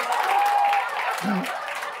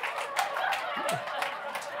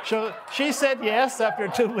 So she said yes after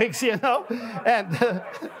 2 weeks, and,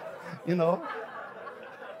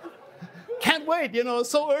 can't wait, it's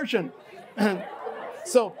so urgent.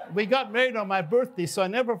 So we got married on my birthday, so I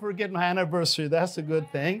never forget my anniversary. That's a good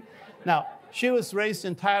thing. Now, she was raised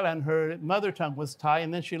in Thailand. Her mother tongue was Thai,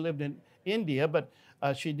 and then she lived in India, but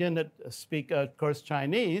she didn't speak, of course,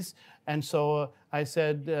 Chinese. And so I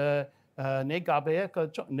said,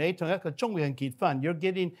 "You're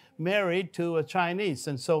getting married to a Chinese."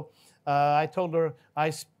 And so I told her,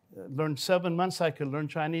 I learned 7 months I could learn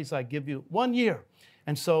Chinese. I give you 1 year.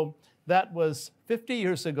 And so that was 50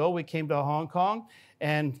 years ago. We came to Hong Kong.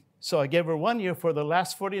 And so I gave her 1 year. For the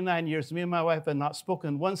last 49 years, me and my wife had not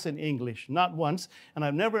spoken once in English, not once. And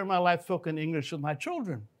I've never in my life spoken English with my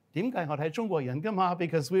children.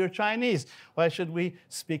 Because we are Chinese. Why should we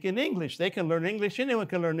speak in English? They can learn English. Anyone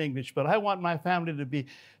can learn English. But I want my family to be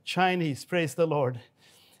Chinese. Praise the Lord.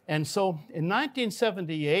 And so in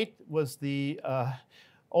 1978 was the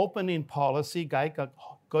opening policy,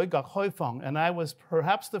 and I was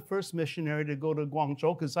perhaps the first missionary to go to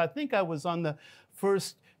Guangzhou because I think I was on the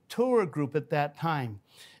first tour group at that time.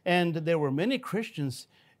 And there were many Christians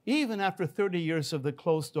even after 30 years of the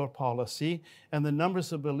closed-door policy, and the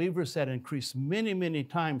numbers of believers had increased many, many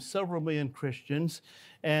times, several million Christians,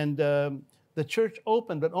 and the church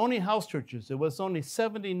opened, but only house churches. It was only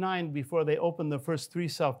 79 before they opened the first Three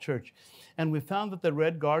South Church. And we found that the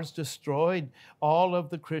Red Guards destroyed all of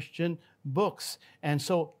the Christian books. And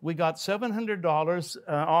so we got $700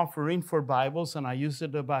 offering for Bibles, and I used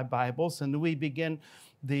it to buy Bibles, and we began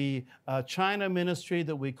the China ministry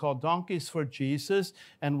that we call Donkeys for Jesus,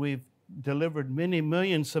 and we've delivered many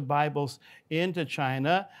millions of Bibles into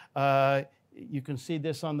China. You can see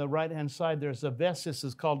this on the right-hand side. There's a vest. This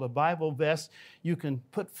is called a Bible vest. You can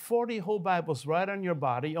put 40 whole Bibles right on your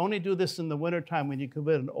body. Only do this in the wintertime when you can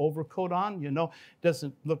put an overcoat on. It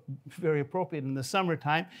doesn't look very appropriate in the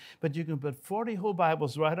summertime, but you can put 40 whole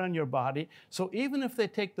Bibles right on your body. So even if they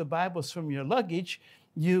take the Bibles from your luggage,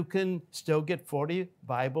 you can still get 40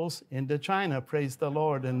 Bibles into China, praise the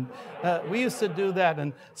Lord. And we used to do that.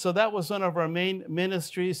 And so that was one of our main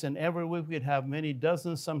ministries. And every week we'd have many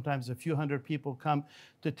dozens, sometimes a few hundred people come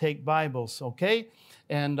to take Bibles, okay?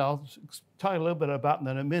 And I'll tell you a little bit about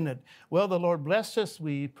that in a minute. Well, the Lord blessed us.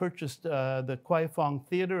 We purchased the Kwai Fong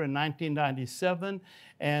Theater in 1997.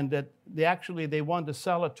 And they wanted to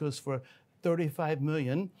sell it to us for $35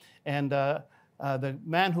 million. And the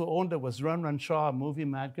man who owned it was Run Run Shaw, a movie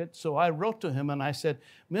magnate. So I wrote to him and I said,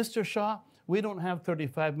 "Mr. Shaw, we don't have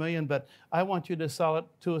 $35 million, but I want you to sell it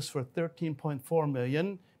to us for $13.4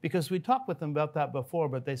 million. Because we talked with them about that before,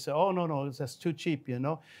 but they said, "Oh, no, that's too cheap,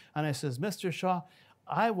 And I says, "Mr. Shaw,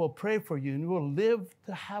 I will pray for you and you will live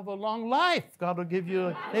to have a long life. God will give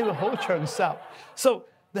you, they will hold you himself. So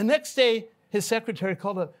the next day, his secretary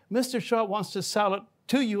called up, Mr. Shaw wants to sell it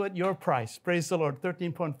to you at your price. Praise the Lord,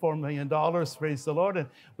 $13.4 million, praise the Lord. And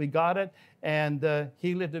we got it, and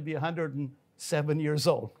he lived to be 107 years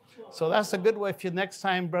old. So that's a good way if you next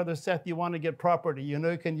time, Brother Seth, you want to get property, you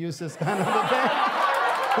know you can use this kind of a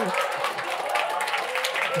thing.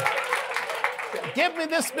 Give me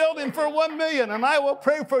this building for $1 million and I will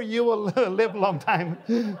pray for you. You will live a long time.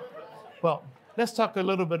 Well, let's talk a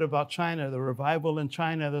little bit about China, the revival in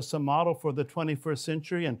China. There's a model for the 21st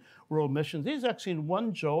century and world missions. These are actually in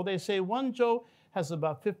Wenzhou. They say Wenzhou has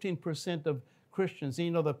about 15% of Christians.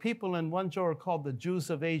 You know, the people in Wenzhou are called the Jews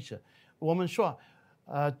of Asia. 我们说，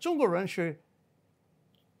中国人是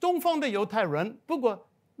东方的犹太人，不过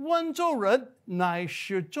温州人乃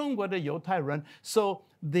是中国的犹太人。So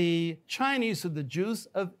the Chinese are the Jews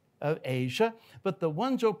of Asia, but the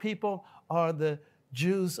Wenzhou people are the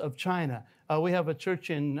Jews of China. We have a church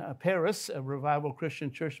in Paris, a revival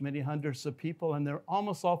Christian church, many hundreds of people, and they're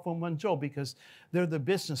almost all from Wenzhou because they're the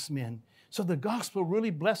businessmen. So the gospel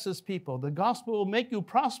really blesses people. The gospel will make you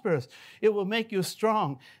prosperous. It will make you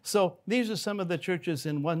strong. So these are some of the churches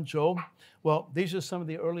in Wenzhou. Well, these are some of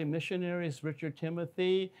the early missionaries, Richard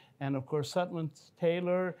Timothy, and of course Sutton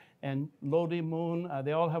Taylor and Lodi Moon.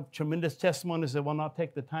 They all have tremendous testimonies. I will not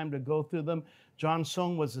take the time to go through them. John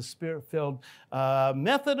Sung was a spirit-filled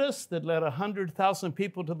Methodist that led 100,000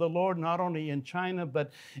 people to the Lord, not only in China,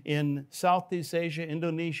 but in Southeast Asia,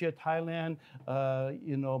 Indonesia, Thailand,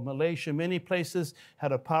 Malaysia, many places,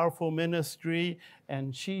 had a powerful ministry.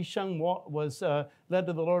 And Shi Sheng was led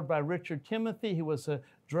to the Lord by Richard Timothy. He was a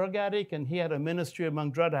drug addict, and he had a ministry among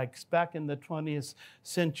drug addicts back in the 20th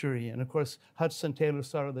century. And of course, Hudson Taylor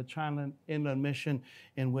started the China Inland Mission,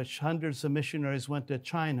 in which hundreds of missionaries went to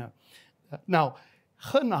China. Now,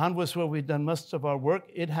 Henan was where we've done most of our work.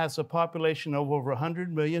 It has a population of over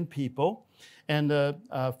 100 million people. And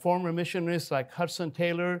former missionaries like Hudson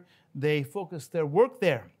Taylor, they focused their work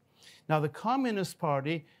there. Now, the Communist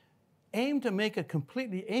Party aimed to make it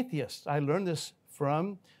completely atheist. I learned this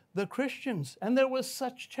from the Christians. And there was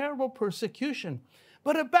such terrible persecution.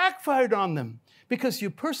 But it backfired on them. Because you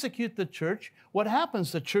persecute the church, what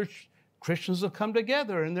happens? The church Christians will come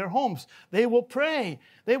together in their homes. They will pray.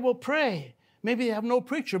 They will pray. Maybe they have no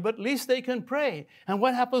preacher, but at least they can pray. And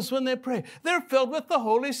what happens when they pray? They're filled with the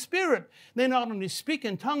Holy Spirit. They not only speak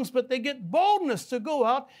in tongues, but they get boldness to go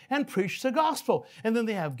out and preach the gospel. And then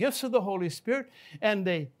they have gifts of the Holy Spirit, and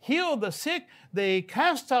they heal the sick, they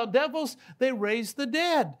cast out devils, they raise the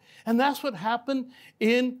dead. And that's what happened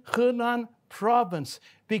in Henan province.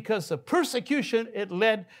 Because of persecution, it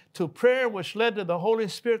led to prayer, which led to the Holy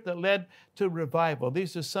Spirit, that led to revival.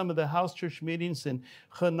 These are some of the house church meetings in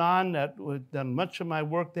Henan that we've done much of my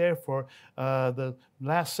work there for the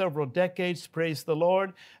last several decades, praise the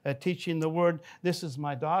Lord, teaching the word. This is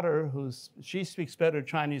my daughter, she speaks better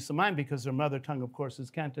Chinese than mine because her mother tongue, of course, is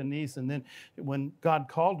Cantonese. And then when God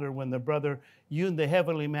called her, when the brother Yun, the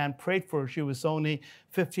heavenly man, prayed for her, she was only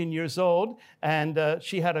 15 years old, and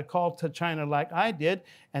she had a call to China like I did.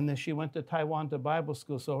 And then she went to Taiwan to Bible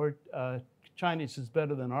school, so her Chinese is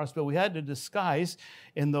better than ours. But we had to disguise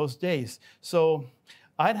in those days. So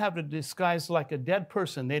I'd have to disguise like a dead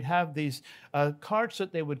person. They'd have these carts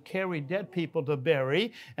that they would carry dead people to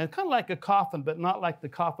bury, and kind of like a coffin, but not like the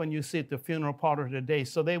coffin you see at the funeral parlor today.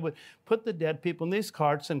 So they would put the dead people in these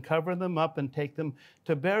carts and cover them up and take them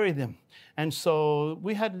to bury them. And so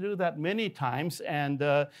we had to do that many times. And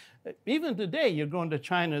even today, you're going to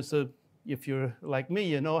China, so if you're like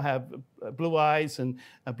me, have blue eyes and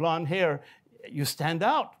blonde hair, you stand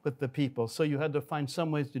out with the people. So you had to find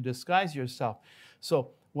some ways to disguise yourself.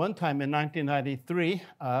 So one time in 1993,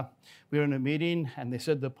 we were in a meeting, and they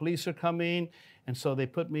said the police are coming. And so they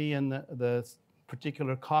put me in the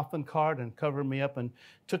particular coffin cart and covered me up and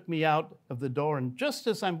took me out of the door. And just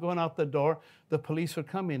as I'm going out the door, the police are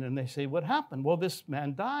coming, and they say, "What happened?" "Well, this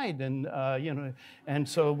man died, and and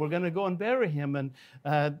so we're going to go and bury him." And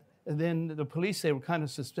then the police, they were kind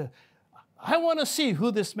of suspicious. "I want to see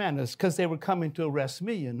who this man is," because they were coming to arrest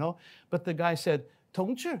me, But the guy said, "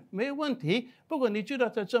同志，没有问题。不过你知道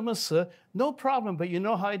他这么死 no problem. But you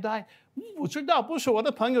know how he died?" 我知道，不是我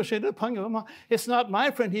的朋友，谁的朋友吗？ "It's not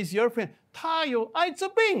my friend, he's your friend." 他有艾滋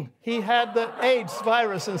病. He had the AIDS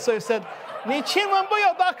virus, and so he said, 你千万不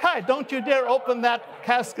要打开. Don't you dare open that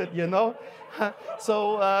casket,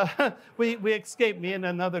 So we escaped. Me and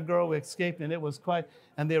another girl, we escaped, and it was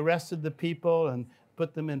and they arrested the people and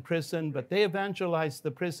put them in prison, but they evangelized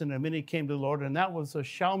the prison, and many came to the Lord, and that was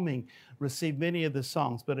Xiaoming received many of the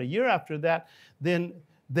songs. But a year after that, then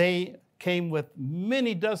they came with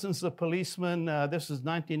many dozens of policemen. This was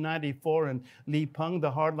 1994, and Li Peng,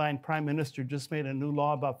 the hardline prime minister, just made a new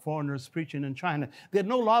law about foreigners preaching in China. They had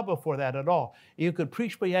no law before that at all. You could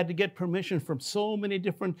preach, but you had to get permission from so many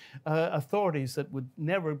different authorities that would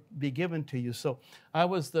never be given to you. So I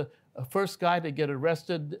was the first guy to get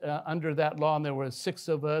arrested under that law, and there were 6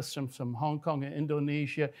 of us from Hong Kong and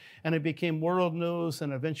Indonesia, and it became world news,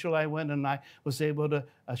 and eventually I went and I was able to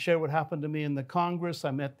share what happened to me in the Congress.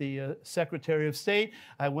 I met the Secretary of State.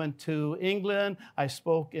 I went to England. I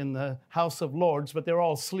spoke in the House of Lords, but they're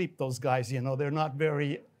all asleep, those guys, you know. They're not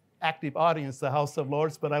very active audience, the House of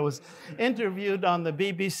Lords, but I was interviewed on the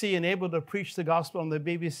BBC and able to preach the gospel on the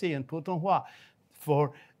BBC in Putonghua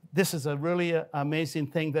for this is a really amazing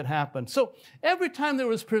thing that happened. So every time there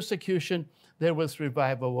was persecution, there was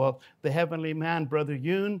revival. Well, the heavenly man, Brother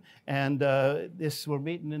Yun, and this were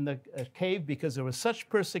meeting in the cave because there was such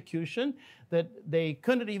persecution that they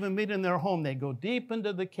couldn't even meet in their home. They go deep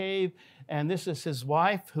into the cave, and this is his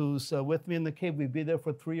wife who's with me in the cave. We'd be there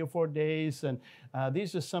for 3 or 4 days, and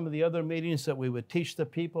these are some of the other meetings that we would teach the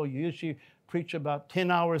people. You usually preach about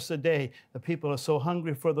 10 hours a day. The people are so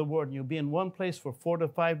hungry for the word. And you'll be in one place for 4 to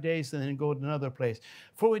 5 days and then go to another place.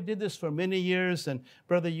 For we did this for many years, and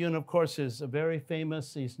Brother Yun, of course, is very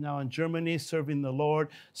famous. He's now in Germany serving the Lord,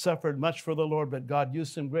 suffered much for the Lord, but God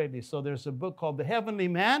used him greatly. So there's a book called The Heavenly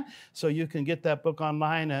Man, so you can get that book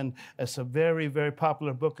online, and it's a very, very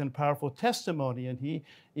popular book and powerful testimony, and he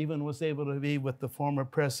even was able to be with the former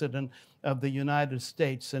president of the United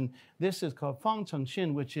States. And this is called Fang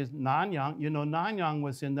Chengxin, which is Nanyang. You know, Nanyang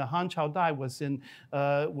was in the Han Chao Dai, was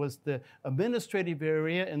the administrative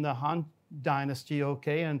area in the Han Dynasty,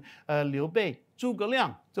 okay? And Liu Bei, Zhuge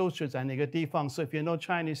Liang, 都是在那个地方. So if you know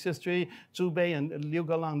Chinese history, Zhu Bei and Liu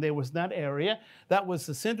Galang, there was that area. That was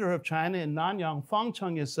the center of China. And Nanyang,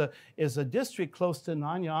 Fangcheng is a district close to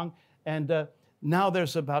Nanyang. And now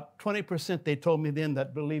there's about 20%, they told me then,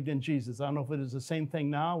 that believed in Jesus. I don't know if it is the same thing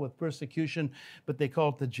now with persecution, but they call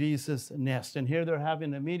it the Jesus Nest. And here they're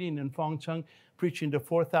having a meeting in Fangcheng, preaching to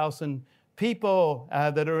 4,000 people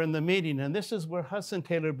that are in the meeting. And this is where Hudson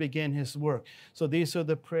Taylor began his work. So these are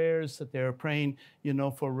the prayers that they're praying, you know,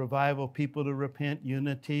 for revival, people to repent,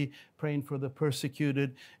 unity, praying for the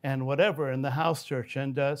persecuted and whatever in the house church.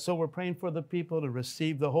 And so we're praying for the people to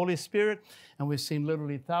receive the Holy Spirit. And we've seen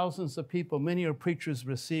literally thousands of people, many are preachers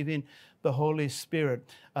receiving the Holy Spirit.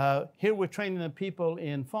 Here we're training the people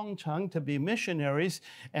in Fangcheng to be missionaries.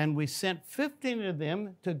 And we sent 15 of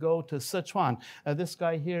them to go to Sichuan. This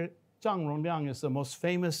guy here, Zhang Rongliang, is the most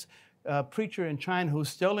famous preacher in China who's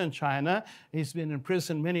still in China. He's been in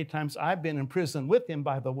prison many times. I've been in prison with him,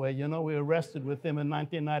 by the way. You know, we arrested with him in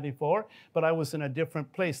 1994, but I was in a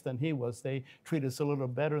different place than he was. They treat us a little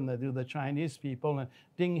better than they do the Chinese people. And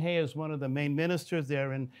Ding He is one of the main ministers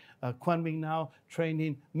there in Kunming now,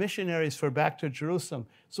 training missionaries for back to Jerusalem.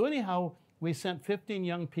 So anyhow, we sent 15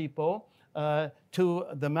 young people to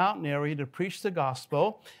the mountain area to preach the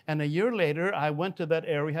gospel. And a year later, I went to that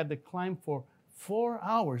area, had to climb for 4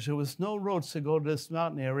 hours. There was no roads to go to this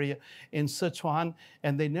mountain area in Sichuan,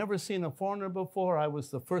 and they'd never seen a foreigner before. I was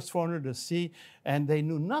the first foreigner to see, and they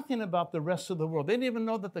knew nothing about the rest of the world. They didn't even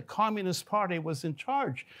know that the Communist Party was in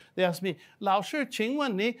charge. They asked me, 老师，请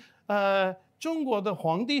问你，中国的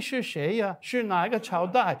皇帝是谁呀？是哪个朝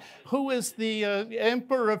代? Who is the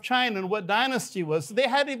emperor of China and what dynasty was? They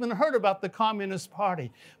hadn't even heard about the Communist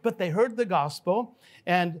Party, but they heard the gospel,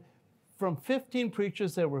 and from 15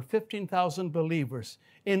 preachers, there were 15,000 believers.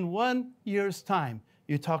 In 1 year's time,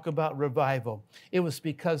 you talk about revival. It was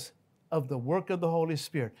because of the work of the Holy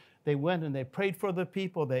Spirit. They went and they prayed for the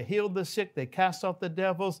people. They healed the sick. They cast out the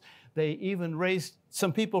devils. They even raised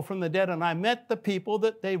some people from the dead. And I met the people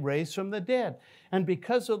that they raised from the dead. And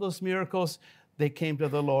because of those miracles, they came to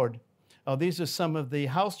the Lord. These are some of the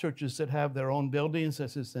house churches that have their own buildings.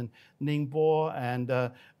 This is in Ningbo, and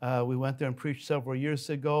we went there and preached several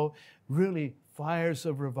years ago. Really, fires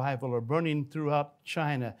of revival are burning throughout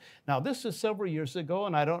China. Now, this is several years ago,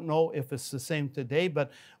 and I don't know if it's the same today,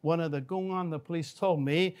 but one of the Gong'an, the police, told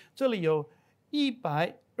me, 这里有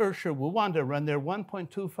125万的人, there are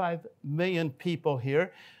 1.25 million people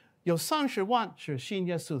here. 有30万是信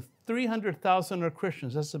耶稣. 300,000 are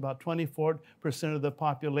Christians. That's about 24% of the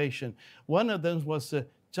population. One of them was the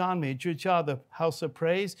John Meizhijia, the House of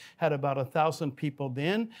Praise, had about 1,000 people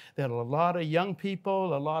then. They had a lot of young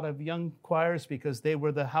people, a lot of young choirs, because they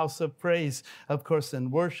were the House of Praise, of course, in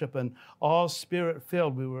worship, and all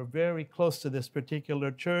Spirit-filled. We were very close to this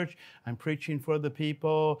particular church. I'm preaching for the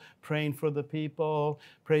people, praying for the people.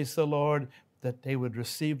 Praise the Lord. that they would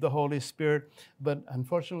receive the Holy Spirit. But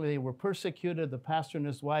unfortunately, they were persecuted. The pastor and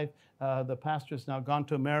his wife, the pastor's now gone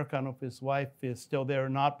to America. I don't know if his wife is still there or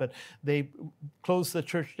not, but they closed the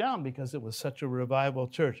church down because it was such a revival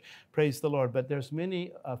church. Praise the Lord. But there's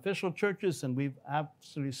many official churches, and we've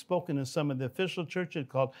absolutely spoken in some of the official churches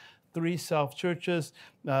called 3 Self churches.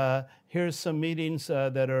 Here's some meetings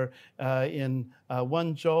that are in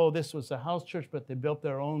Wenzhou. This was a house church, but they built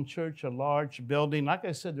their own church, a large building. Like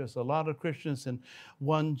I said, there's a lot of Christians in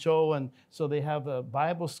Wenzhou, and so they have a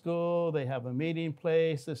Bible school, they have a meeting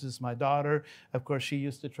place. This is my daughter. Of course, she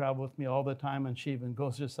used to travel with me all the time, and she even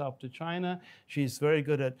goes herself to China. She's very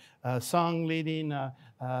good at song leading.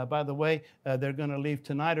 By the way, they're going to leave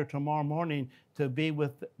tonight or tomorrow morning to be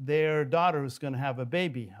with their daughter who's going to have a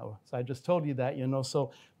baby. So I just told you that,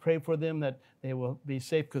 so pray for them that they will be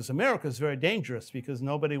safe, because America is very dangerous because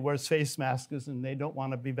nobody wears face masks and they don't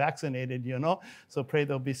want to be vaccinated, So pray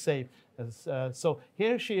they'll be safe. So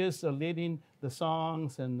here she is leading the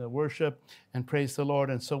songs and the worship, and praise the Lord.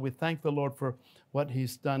 And so we thank the Lord for what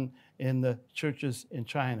he's done in the churches in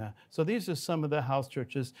China. So these are some of the house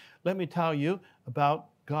churches. Let me tell you about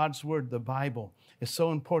God's Word, the Bible. It's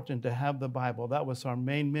so important to have the Bible. That was our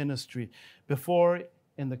main ministry. Before,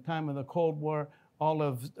 in the time of the Cold War, all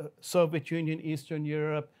of Soviet Union, Eastern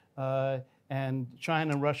Europe, and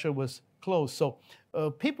China and Russia was closed. So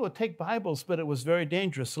people would take Bibles, but it was very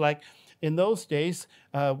dangerous. Like in those days,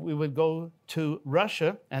 we would go to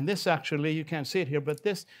Russia, and this actually, you can't see it here, but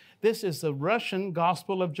this is the Russian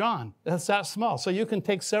Gospel of John. That's that small. So you can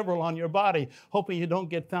take several on your body, hoping you don't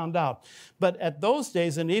get found out. But at those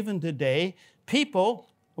days, and even today,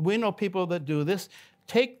 we know people that do this,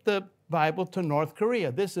 take the Bible to North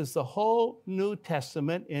Korea. This is the whole New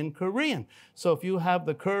Testament in Korean. So if you have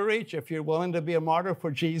the courage, if you're willing to be a martyr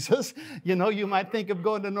for Jesus, you might think of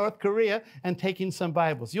going to North Korea and taking some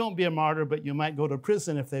Bibles. You won't be a martyr, but you might go to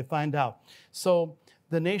prison if they find out. So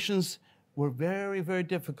the nations were very, very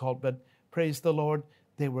difficult, but praise the Lord,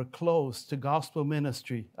 they were closed to gospel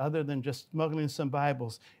ministry other than just smuggling some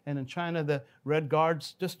Bibles. And in China, the Red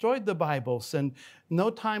Guards destroyed the Bibles. And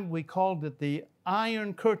no time we called it the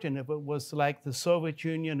Iron Curtain if it was like the Soviet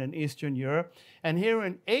Union and Eastern Europe. And here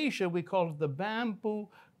in Asia, we call it the Bamboo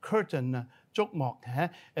Curtain,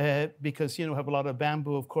 because, we have a lot of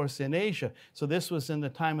bamboo, of course, in Asia. So this was in the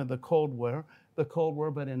time of the Cold War. But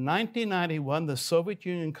in 1991, the Soviet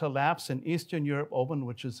Union collapsed and Eastern Europe opened,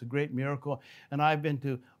 which is a great miracle. And I've been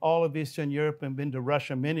to all of Eastern Europe and been to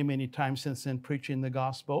Russia many, many times since then, preaching the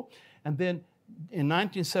gospel. And then in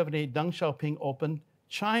 1978, Deng Xiaoping opened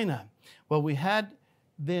China. Well,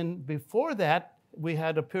 before that, we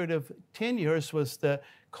had a period of 10 years, was the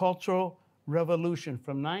Cultural Revolution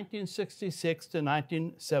from 1966 to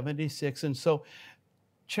 1976. And so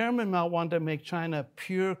Chairman Mao wanted to make China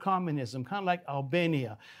pure communism, kind of like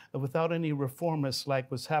Albania, without any reformists like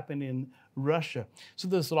was happening in Russia. So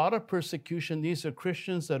there's a lot of persecution. These are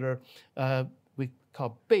Christians that are, we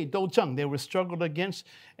call 被斗争. They were struggled against,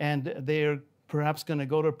 and they're perhaps going to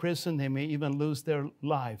go to prison. They may even lose their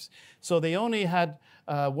lives. So they only had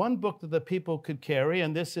one book that the people could carry,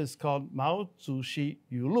 and this is called Mao Zushi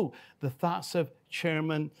Yulu, the thoughts of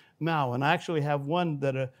Chairman Mao. And I actually have one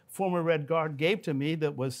that a former Red Guard gave to me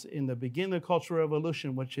that was in the beginning of the Cultural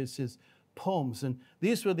Revolution, which is his poems. And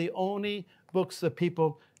these were the only books that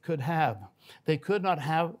people could have. They could not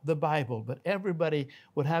have the Bible, but everybody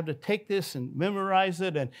would have to take this and memorize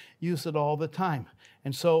it and use it all the time.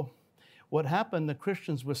 And so what happened, the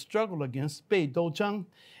Christians were struggled against, 被斗争,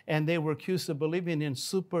 and they were accused of believing in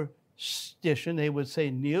superstition. They would say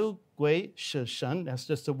牛鬼蛇神, that's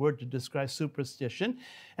just a word to describe superstition,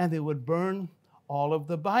 and they would burn all of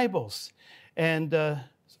the Bibles. And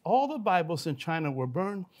all the Bibles in China were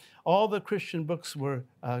burned. All the Christian books were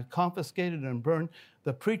confiscated and burned.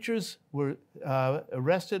 The preachers were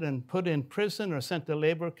arrested and put in prison or sent to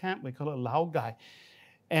labor camp. We call it Laogai.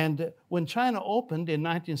 And when China opened in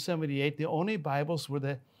 1978, the only Bibles were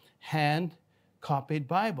the hand-copied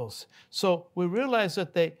Bibles. So we realized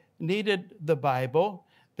that they needed the Bible.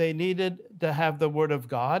 They needed to have the Word of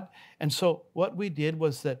God. And so what we did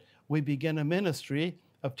was that we began a ministry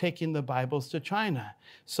of taking the Bibles to China.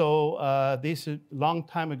 So these a long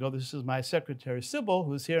time ago, this is my secretary, Sybil,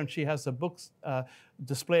 who's here, and she has a books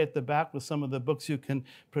display at the back with some of the books you can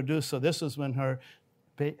produce. So this was when her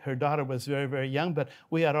daughter was very, very young, but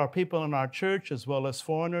we had our people in our church as well as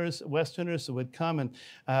foreigners, Westerners who would come,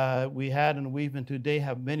 and we had, and we even today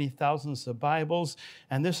have many thousands of Bibles.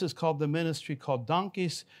 And this is called the ministry called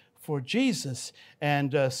Donkeys for Jesus.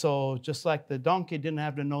 And so just like the donkey didn't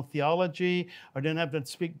have to know theology or didn't have to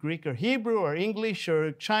speak Greek or Hebrew or English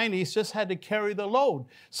or Chinese, just had to carry the load.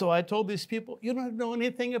 So I told these people, you don't know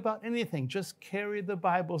anything about anything. Just carry the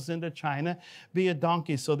Bibles into China, be a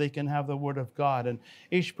donkey so they can have the Word of God. And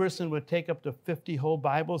each person would take up to 50 whole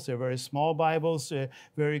Bibles. They're very small Bibles,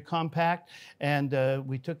 very compact. And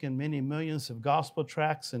we took in many millions of gospel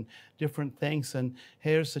tracts and different things. And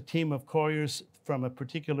here's a team of couriers from a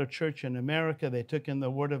particular church in America. They took in the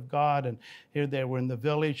Word of God, and here they were in the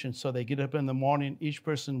village, and so they get up in the morning. Each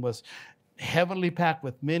person was heavily packed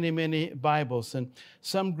with many, many Bibles. And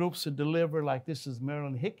some groups would deliver, like this is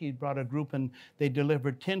Marilyn Hickey brought a group, and they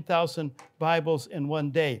delivered 10,000 Bibles in one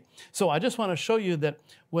day. So I just want to show you that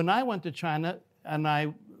when I went to China, and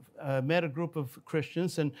I met a group of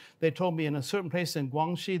Christians, and they told me in a certain place in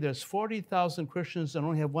Guangxi, there's 40,000 Christians that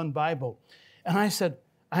only have one Bible. And I said,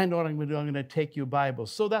 I know what I'm going to do. I'm going to take you Bibles.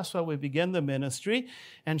 So that's why we began the ministry.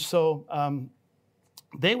 And so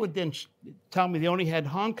they would then tell me they only had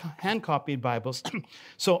hand-copied Bibles.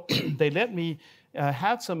 So they let me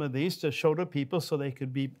have some of these to show to people so they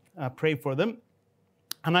could be pray for them.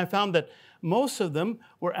 And I found that most of them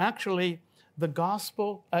were actually the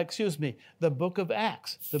book of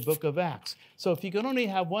Acts, the book of Acts. So if you could only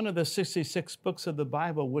have one of the 66 books of the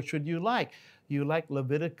Bible, which would you like? You like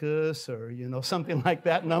Leviticus or, something like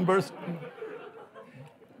that, Numbers?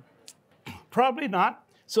 Probably not.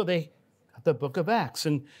 So the book of Acts.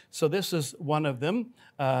 And so this is one of them.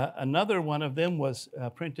 Another one of them was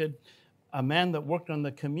printed, a man that worked on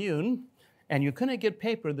the commune, and you couldn't get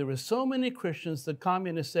paper. There were so many Christians, the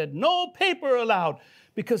communists said, no paper allowed,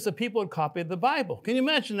 because the people had copied the Bible. Can you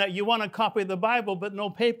imagine that? You want to copy the Bible, but no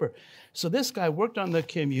paper. So this guy worked on the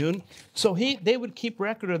commune. So they would keep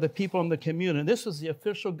record of the people in the commune. And this was the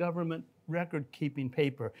official government record-keeping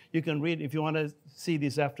paper. You can read, if you want to see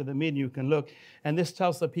these after the meeting, you can look. And this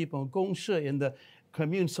tells the people in the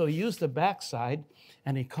commune. So he used the backside,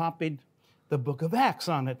 and he copied the book of Acts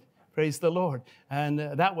on it. Praise the Lord. And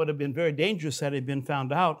that would have been very dangerous had it been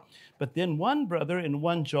found out. But then one brother in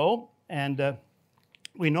Wenzhou, and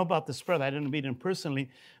we know about this brother. I didn't meet him personally,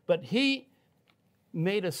 but he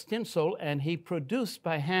made a stencil and he produced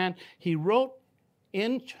by hand. He wrote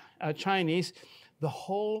in Chinese the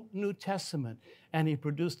whole New Testament, and he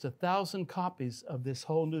produced 1,000 copies of this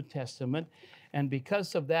whole New Testament. And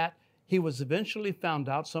because of that, he was eventually found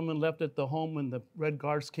out. Someone left at the home when the Red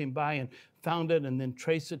Guards came by and found it and then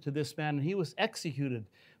traced it to this man, and he was executed.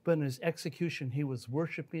 But in his execution, he was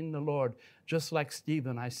worshiping the Lord, just like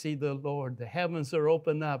Stephen. I see the Lord. The heavens are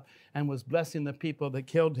opened up, and was blessing the people that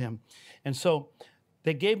killed him. And so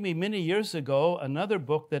they gave me many years ago another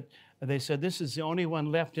book that they said, this is the only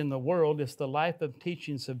one left in the world. It's the Life and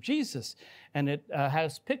Teachings of Jesus. And it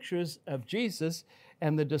has pictures of Jesus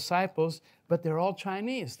and the disciples, but they're all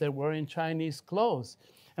Chinese. They're wearing Chinese clothes.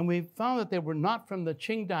 And we found that they were not from the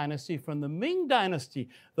Qing dynasty, from the Ming dynasty.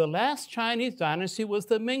 The last Chinese dynasty was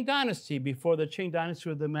the Ming dynasty. Before the Qing dynasty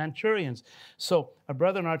were the Manchurians. So a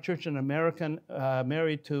brother in our church, an American,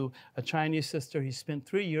 married to a Chinese sister, he spent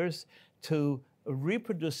 3 years to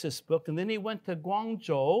reproduce this book. And then he went to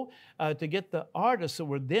Guangzhou to get the artists that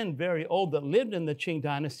were then very old that lived in the Qing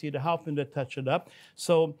dynasty to help him to touch it up.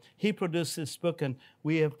 So he produced this book, and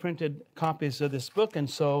we have printed copies of this book. And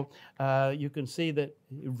so you can see that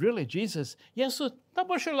really Jesus, so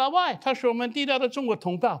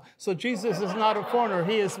Jesus is not a foreigner.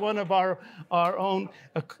 He is one of our own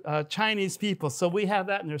Chinese people. So we have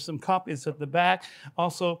that, and there's some copies at the back.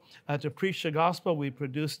 Also, to preach the gospel, we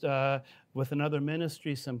produced with another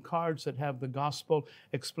ministry some cards that have the gospel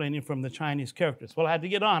explaining from the Chinese characters. Well, I had to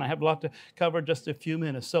get on. I have a lot to cover, just a few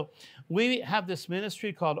minutes. So we have this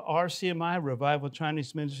ministry called RCMI, Revival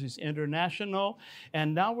Chinese Ministries International,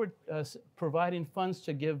 and now we're providing funds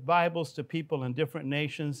to give Bibles to people in different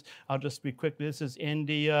nations. I'll just be quick. This is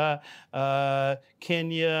India,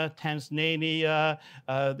 Kenya, Tanzania.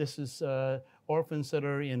 This is orphans that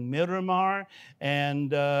are in Myanmar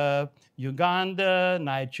and Uganda,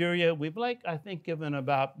 Nigeria. We've I think given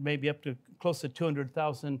about maybe up to close to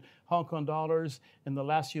 200,000 Hong Kong dollars in the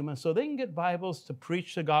last few months. So they can get Bibles to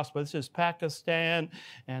preach the gospel. This is Pakistan,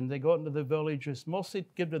 and they go into the villages, mostly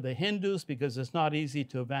give to the Hindus because it's not easy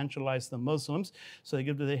to evangelize the Muslims. So they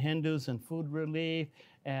give to the Hindus and food relief.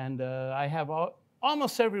 And I have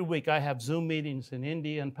almost every week I have Zoom meetings in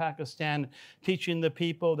India and Pakistan, teaching the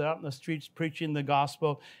people. They're out in the streets preaching the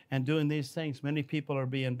gospel and doing these things. Many people are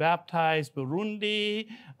being baptized. Burundi,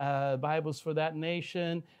 Bibles for that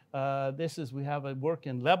nation. We have a work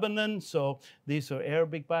in Lebanon. So these are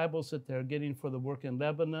Arabic Bibles that they're getting for the work in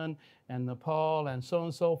Lebanon and Nepal and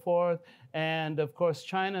so forth. And of course,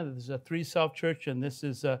 China, there's a Three Self Church, and this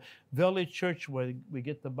is a village church where we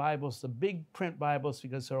get the Bibles, the big print Bibles,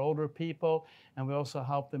 because they're older people, and we also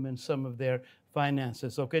help them in some of their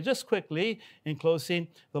finances. Okay, just quickly, in closing,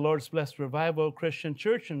 the Lord's Blessed Revival Christian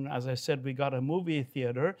Church, and as I said, we got a movie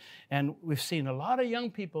theater, and we've seen a lot of young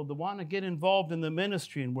people that want to get involved in the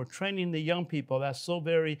ministry, and we're training the young people. That's so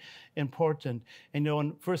very important. And you know,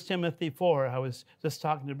 in 1 Timothy 4, I was just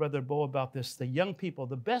talking to Brother Bo about this, the young people,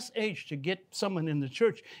 the best age to get someone in the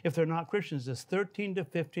church, if they're not Christians, is 13 to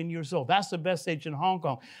 15 years old. That's the best age in Hong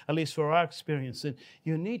Kong, at least for our experience. And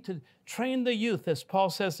you need to train the youth, as Paul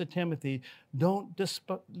says to Timothy. Don't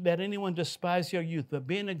let anyone despise your youth, but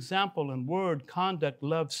be an example in word, conduct,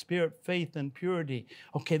 love, spirit, faith, and purity.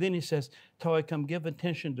 Okay, then he says, till I come, give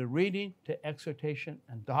attention to reading, to exhortation,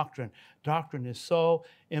 and doctrine. Doctrine is so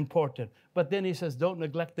important. But then he says, don't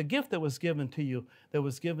neglect the gift that was given to you, that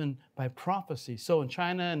was given by prophecy. So in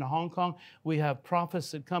China and Hong Kong, we have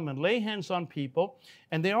prophets that come and lay hands on people,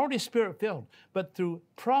 and they're already spirit-filled. But through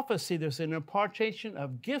prophecy, there's an impartation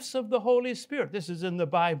of gifts of the Holy Spirit. This is in the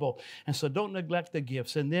Bible. And so don't neglect the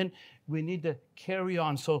gifts. And then we need to carry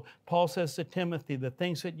on. So Paul says to Timothy, the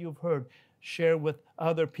things that you've heard, share with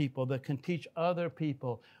other people that can teach other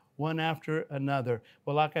people one after another.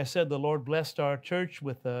 Well, like I said, the Lord blessed our church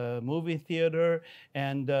with a movie theater,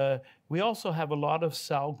 and we also have a lot of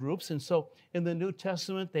cell groups. And so in the New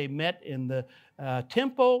Testament, they met in the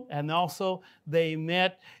temple, and also they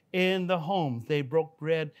met in the home. They broke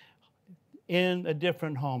bread in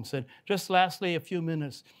different homes. And just lastly, a few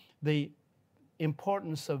minutes, the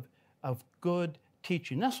importance of good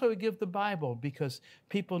teaching. That's why we give the Bible, because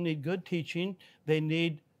people need good teaching. They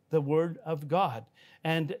need the Word of God.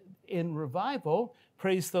 And in revival,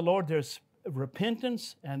 praise the Lord, there's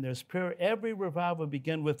repentance and there's prayer. Every revival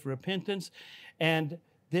begins with repentance. And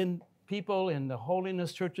then people in the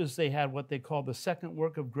holiness churches, they had what they call the second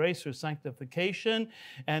work of grace or sanctification.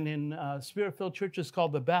 And in spirit-filled churches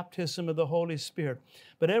called the baptism of the Holy Spirit.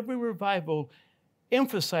 But every revival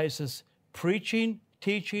emphasizes preaching,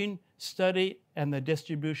 teaching, study, and the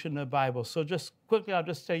distribution of Bibles. So just quickly, I'll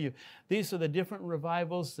just tell you, these are the different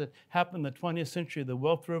revivals that happened in the 20th century. The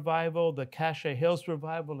Wealth Revival, the Kasha Hills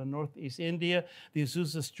Revival in Northeast India, the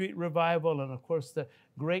Azusa Street Revival, and of course the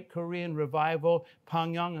Great Korean Revival,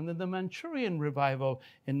 Pyongyang, and then the Manchurian Revival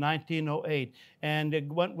in 1908. And it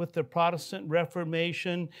went with the Protestant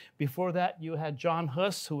Reformation. Before that, you had John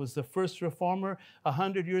Huss, who was the first reformer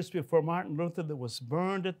 100 years before Martin Luther, that was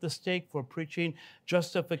burned at the stake for preaching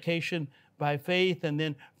justification by faith. And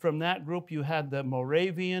then from that group, you had the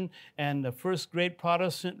Moravian and the first great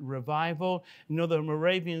Protestant revival. You know, the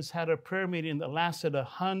Moravians had a prayer meeting that lasted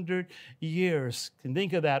 100 years. You can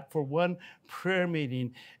think of that, for one prayer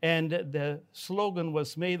meeting. And the slogan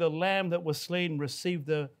was, may the lamb that was slain receive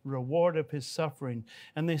the reward of his suffering.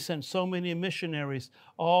 And they sent so many missionaries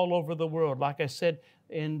all over the world. Like I said,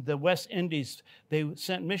 in the West Indies, they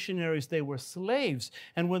sent missionaries. They were slaves.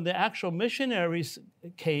 And when the actual missionaries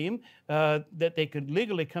came, that they could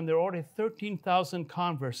legally come, there were already 13,000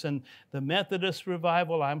 converts. And the Methodist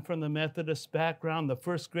revival, I'm from the Methodist background, the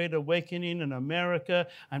First Great Awakening in America.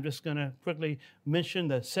 I'm just going to quickly mention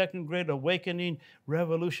the Second Great Awakening,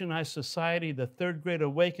 revolutionized society, the Third Great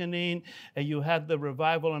Awakening. You had the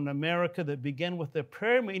revival in America that began with a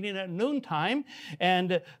prayer meeting at noontime.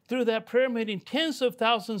 And through that prayer meeting, tens of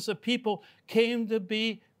thousands of people came to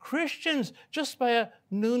be Christians just by a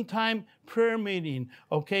noontime prayer meeting.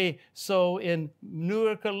 Okay, so in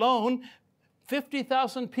Newark alone,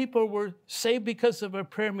 50,000 people were saved because of a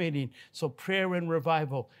prayer meeting. So prayer and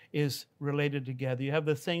revival is related together. You have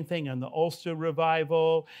the same thing in the Ulster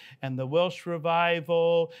Revival and the Welsh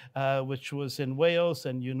Revival, which was in Wales,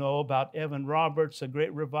 and you know about Evan Roberts, a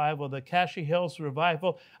great revival, the Kasha Hills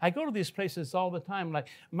Revival. I go to these places all the time, like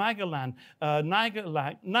Nagaland,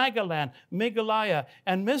 Meghalaya,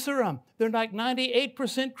 and Mizoram. They're like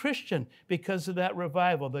 98% Christian because of that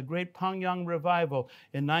revival. The great Pyongyang Revival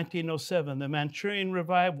in 1907, the Manchurian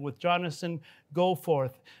Revival with Jonathan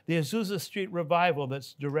Goforth, the Azusa Street Revival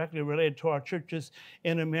that's directly related to our churches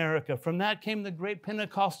in America. From that came the great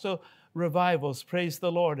Pentecostal revivals, praise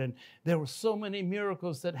the Lord. And there were so many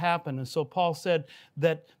miracles that happened. And so Paul said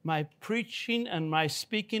that my preaching and my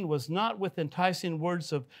speaking was not with enticing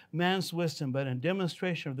words of man's wisdom, but in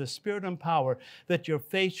demonstration of the Spirit and power, that your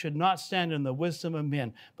faith should not stand in the wisdom of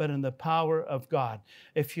men, but in the power of God.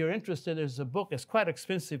 If you're interested, there's a book, it's quite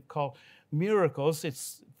expensive, called Miracles.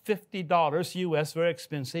 It's $50 US, very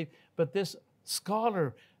expensive. But this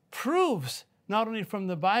scholar proves, not only from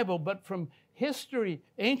the Bible, but from history,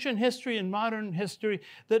 ancient history and modern history,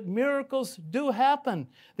 that miracles do happen.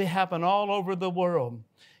 They happen all over the world.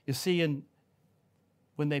 You see,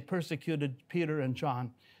 when they persecuted Peter and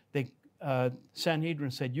John,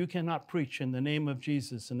 Sanhedrin said, you cannot preach in the name of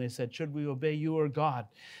Jesus. And they said, should we obey you or God?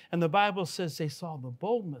 And the Bible says they saw the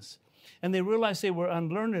boldness. And they realized they were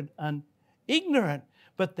unlearned and ignorant,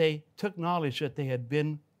 but they took knowledge that they had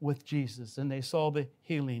been with Jesus, and they saw the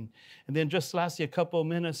healing. And then just lastly, a couple of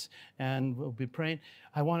minutes, and we'll be praying.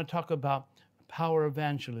 I want to talk about power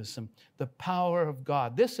evangelism, the power of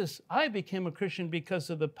God. I became a Christian because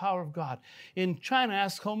of the power of God. In China, I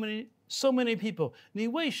asked so many people, 你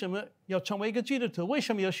为什么要成为一个基督徒？为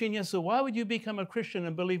什么要信耶稣？ Why would you become a Christian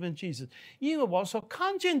and believe in Jesus? 因为我所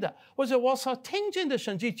看见的，或者我所听见的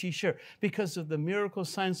神迹奇事, because of the miracle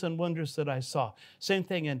signs and wonders that I saw. Same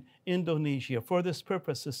thing in Indonesia. For this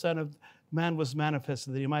purpose, the Son of Man was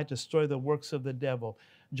manifested, that he might destroy the works of the devil.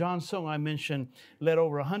 John Sung, I mentioned, led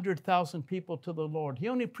over 100,000 people to the Lord. He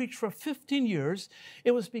only preached for 15 years.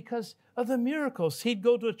 It was because of the miracles. He'd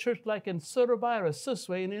go to a church like in Surabaya,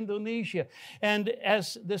 Susway in Indonesia. And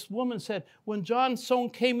as this woman said, when John Sung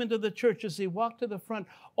came into the church, as he walked to the front,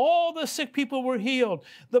 all the sick people were healed.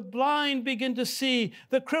 The blind began to see.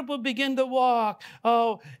 The crippled began to walk.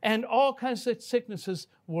 And all kinds of sicknesses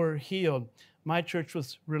were healed. My church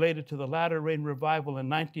was related to the Latter Rain Revival in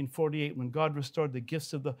 1948 when God restored the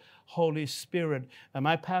gifts of the Holy Spirit. And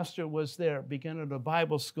my pastor was there, began at a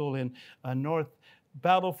Bible school in North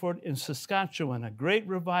Battleford in Saskatchewan, a great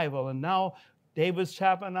revival. And now David's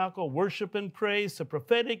Tabernacle, worship and praise, the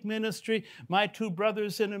prophetic ministry, my two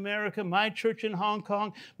brothers in America, my church in Hong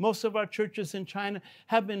Kong, most of our churches in China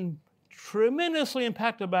have been tremendously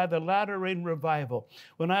impacted by the Latter Rain Revival.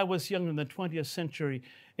 When I was young in the 20th century,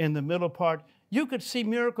 in the middle part, you could see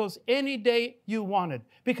miracles any day you wanted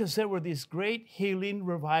because there were these great healing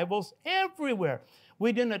revivals everywhere.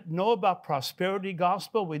 We didn't know about prosperity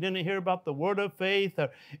gospel. We didn't hear about the word of faith or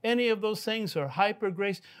any of those things or hyper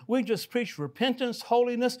grace. We just preached repentance,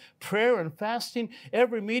 holiness, prayer, and fasting.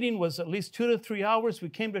 Every meeting was at least 2 to 3 hours. We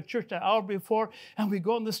came to church an hour before, and we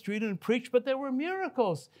go on the street and preach, but there were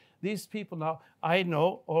miracles. These people now, I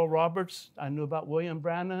know Oral Roberts, I knew about William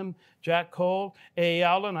Branham, Jack Cole, A.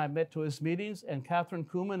 Allen, I met to his meetings, and Catherine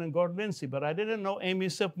Kuhlman and Gordon Lindsay, but I didn't know Amy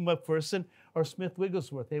Semple McPherson or Smith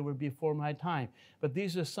Wigglesworth. They were before my time. But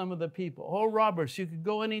these are some of the people. Oral Roberts, you could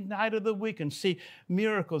go any night of the week and see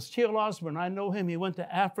miracles. T.L. Osborne, I know him. He went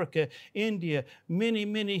to Africa, India. Many,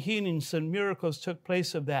 many healings and miracles took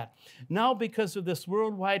place of that. Now, because of this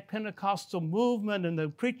worldwide Pentecostal movement and the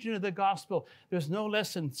preaching of the gospel, there's no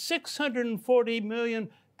less than 640 million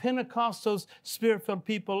Pentecostals, spirit-filled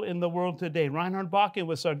people in the world today. Reinhard Bonnke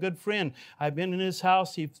was our good friend. I've been in his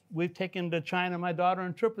house. We've taken him to China. My daughter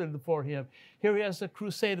interpreted for him. Here he has a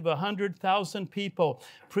crusade of 100,000 people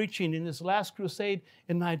preaching. In his last crusade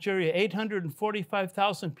in Nigeria,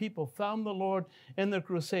 845,000 people found the Lord in the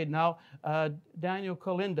crusade. Now, Daniel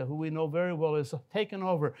Kalinda, who we know very well, is taken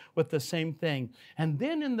over with the same thing. And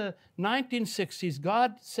then in the 1960s,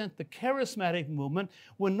 God sent the charismatic movement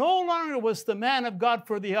when no longer was the man of God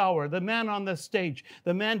for the hour, the man on the stage,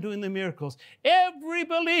 the man doing the miracles. Every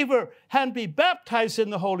believer had to be baptized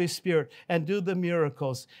in the Holy Spirit and do the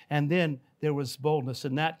miracles. And then there was boldness,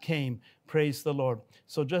 and that came. Praise the Lord.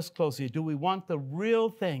 So just closely, do we want the real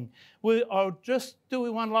thing? Do we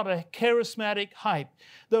want a lot of charismatic hype?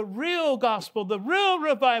 The real gospel, the real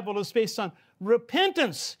revival is based on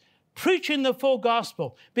repentance, preaching the full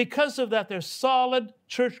gospel. Because of that, there's solid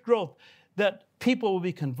church growth, that people will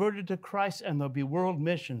be converted to Christ and there'll be world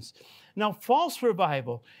missions. Now, false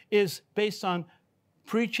revival is based on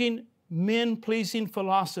preaching men-pleasing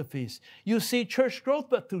philosophies. You see church growth,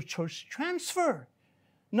 but through church transfer.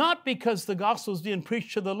 Not because the gospel is being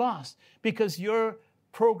preached to the lost, because your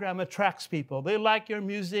program attracts people. They like your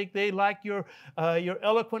music. They like your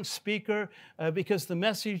eloquent speaker because the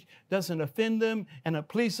message doesn't offend them and it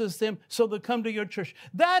pleases them, so they come to your church.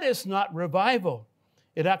 That is not revival.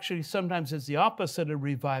 It actually sometimes is the opposite of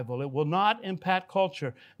revival. It will not impact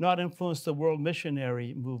culture, not influence the world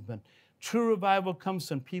missionary movement. True revival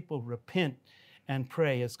comes when people repent and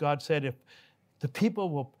pray. As God said, if the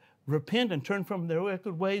people will repent and turn from their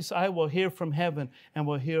wicked ways, I will hear from heaven and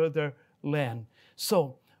will heal their land.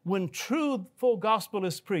 So when true full gospel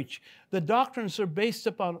is preached, the doctrines are based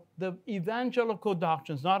upon the evangelical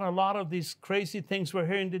doctrines, not a lot of these crazy things we're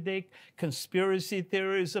hearing today, conspiracy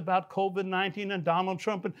theories about COVID-19 and Donald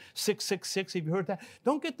Trump and 666. Have you heard that?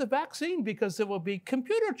 Don't get the vaccine because there will be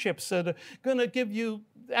computer chips that are going to give you,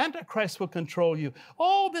 Antichrist will control you.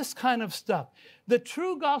 All this kind of stuff. The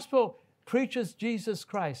true gospel preaches Jesus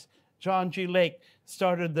Christ. John G. Lake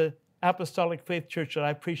started the Apostolic Faith Church that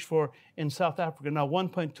I preached for in South Africa. Now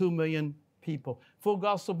 1.2 million people. Full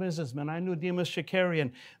gospel businessmen. I knew Demas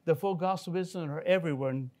Shakarian. The full gospel businessmen are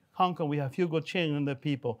everywhere. In Hong Kong, we have Hugo Ching and the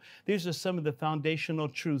people. These are some of the foundational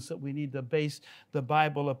truths that we need to base the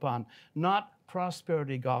Bible upon. Not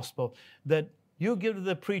prosperity gospel that you give to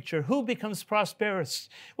the preacher. Who becomes prosperous?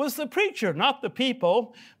 Well, it's the preacher, not the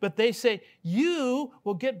people. But they say, you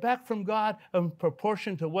will get back from God in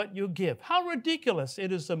proportion to what you give. How ridiculous.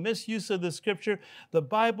 It is a misuse of the scripture. The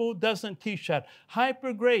Bible doesn't teach that.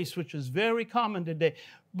 Hyper grace, which is very common today.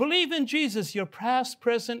 Believe in Jesus. Your past,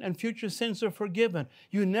 present, and future sins are forgiven.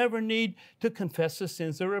 You never need to confess the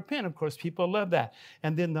sins or repent. Of course, people love that.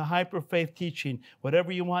 And then the hyper faith teaching.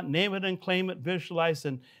 Whatever you want, name it and claim it, visualize,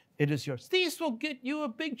 and it is yours. These will get you a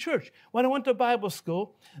big church. When I went to Bible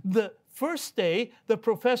school, the first day, the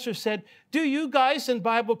professor said, do you guys in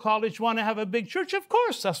Bible college want to have a big church? Of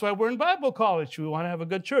course. That's why we're in Bible college. We want to have a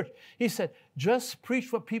good church. He said, just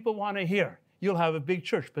preach what people want to hear. You'll have a big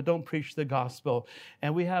church, but don't preach the gospel.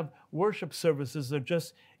 And we have worship services that are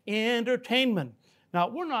just entertainment. Now,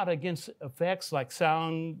 we're not against effects like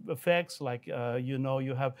sound effects, like,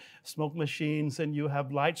 you have smoke machines and you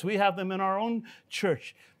have lights. We have them in our own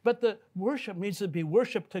church. But the worship needs to be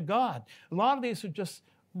worship to God. A lot of these are just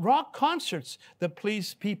rock concerts that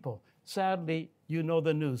please people. Sadly, you know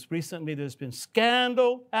the news. Recently, there's been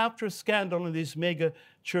scandal after scandal in these mega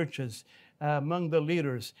churches among the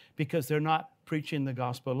leaders because they're not preaching the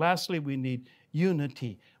gospel. Lastly, we need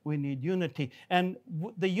unity. We need unity. And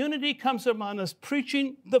the unity comes among us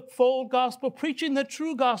preaching the full gospel, preaching the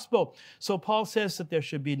true gospel. So Paul says that there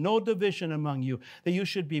should be no division among you, that you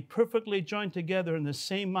should be perfectly joined together in the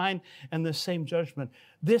same mind and the same judgment.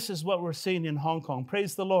 This is what we're seeing in Hong Kong.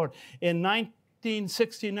 Praise the Lord. In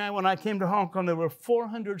 1969, when I came to Hong Kong, there were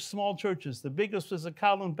 400 small churches. The biggest was the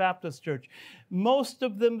Kowloon Baptist Church. Most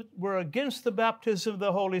of them were against the baptism of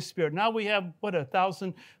the Holy Spirit. Now we have,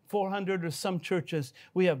 1,400 or some churches.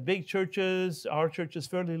 We have big churches. Our church is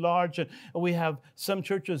fairly large. And we have some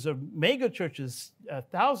churches are mega churches,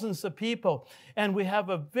 thousands of people. And we have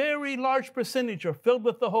a very large percentage are filled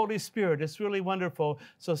with the Holy Spirit. It's really wonderful.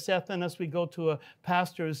 So Seth and us, we go to a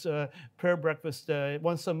pastor's prayer breakfast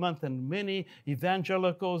once a month, and many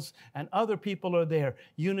evangelicals and other people are there.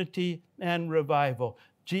 Unity and revival.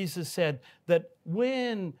 Jesus said that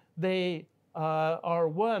when they are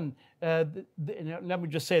one, let me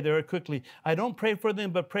just say very quickly, I don't pray for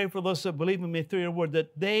them, but pray for those that believe in me through your word,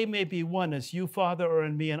 that they may be one as you, Father, are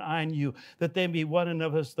in me and I in you, that they be one in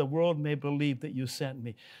us, the world may believe that you sent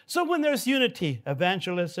me. So when there's unity,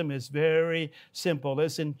 evangelism is very simple.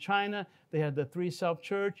 As in China, they had the Three Self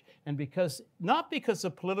Church, and not because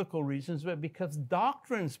of political reasons, but because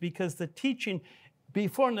doctrines, because the teaching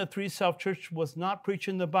before in the Three Self Church was not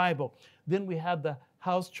preaching the Bible. Then we had the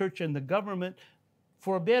house church, and the government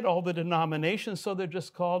forbid all the denominations, so they're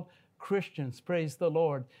just called Christians. Praise the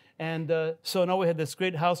Lord. And so now we had this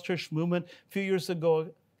great house church movement. A few years ago,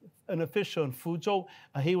 an official in Fuzhou,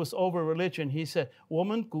 he was over religion. He said, 我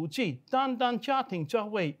们估计单单家庭教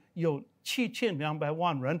会有7200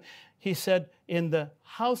万人. He said, in the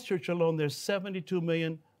house church alone, there's 72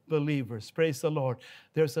 million believers. Praise the Lord.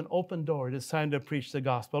 There's an open door. It is time to preach the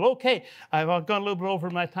gospel. Okay, I've gone a little bit over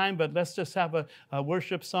my time, but let's just have a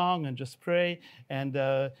worship song and just pray. And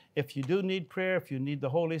if you do need prayer, if you need the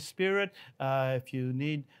Holy Spirit, if you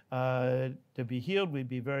need to be healed, we'd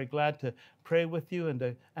be very glad to pray with you and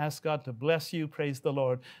to ask God to bless you. Praise the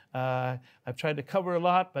Lord. I've tried to cover a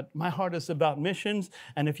lot, but my heart is about missions.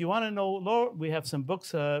 And if you want to know, Lord, we have some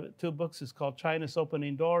books, 2 books. It's called China's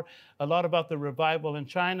Opening Door, a lot about the revival in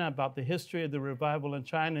China, about the history of the revival in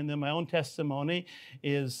China. And then my own testimony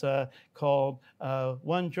is called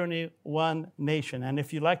One Journey, One Nation. And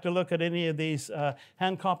if you'd like to look at any of these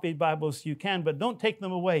hand-copied Bibles, you can, but don't take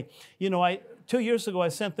them away. 2 years ago, I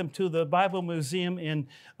sent them to the Bible Museum in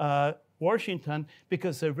Washington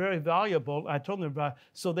because they're very valuable. I told them about,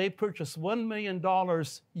 so they purchased $1 million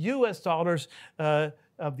US dollars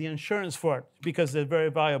of the insurance for it because they're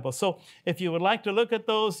very valuable. So if you would like to look at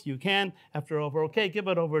those, you can. After over, okay, give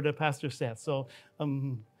it over to Pastor Seth. So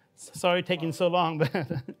sorry taking so long, but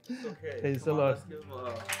okay. Praise the Lord. Let's give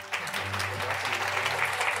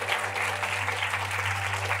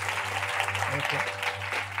Okay.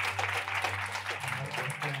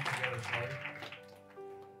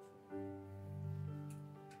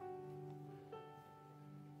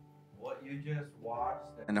 What you just watched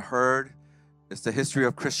and heard is the history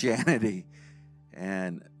of Christianity,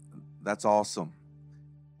 and that's awesome.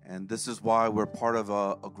 And this is why we're part of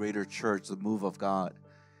a greater church, the move of God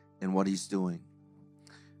in what He's doing.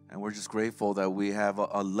 And we're just grateful that we have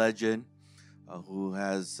a legend who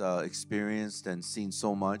has experienced and seen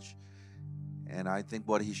so much. And I think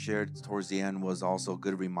what he shared towards the end was also a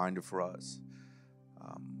good reminder for us.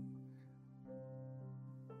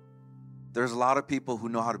 There's a lot of people who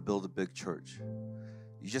know how to build a big church.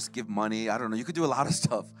 You just give money. I don't know. You could do a lot of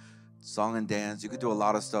stuff. Song and dance. You could do a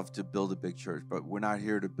lot of stuff to build a big church. But we're not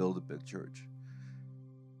here to build a big church.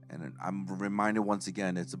 And I'm reminded once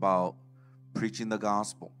again, it's about preaching the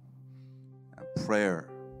gospel and prayer.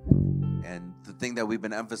 And the thing that we've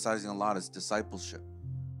been emphasizing a lot is discipleship.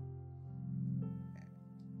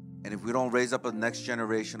 And if we don't raise up a next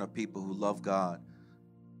generation of people who love God,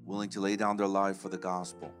 willing to lay down their life for the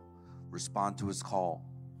gospel, respond to his call,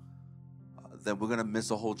 then we're going to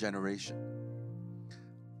miss a whole generation.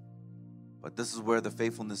 But this is where the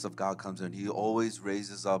faithfulness of God comes in. He always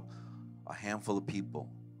raises up a handful of people.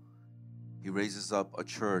 He raises up a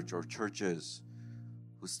church or churches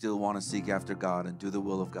who still want to seek after God and do the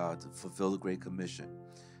will of God to fulfill the Great Commission.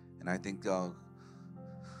 And I think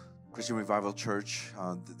Christian Revival Church,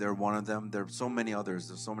 they're one of them. There are so many others.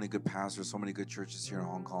 There's so many good pastors, so many good churches here in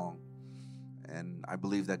Hong Kong. And I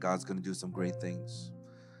believe that God's going to do some great things.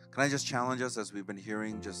 Can I just challenge us, as we've been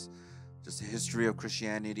hearing just the history of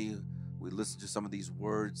Christianity? We listened to some of these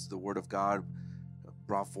words, the Word of God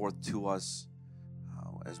brought forth to us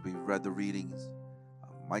as we read the readings.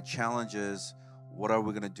 My challenge is, what are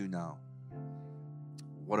we going to do now?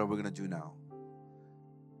 What are we going to do now?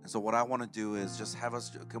 And so what I want to do is just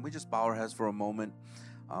can we just bow our heads for a moment?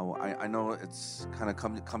 I know it's kind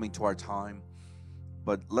of coming to our time,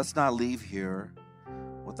 but let's not leave here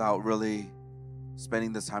without really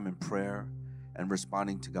spending this time in prayer and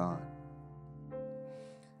responding to God.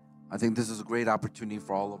 I think this is a great opportunity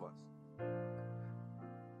for all of us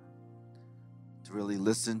to really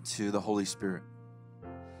listen to the Holy Spirit.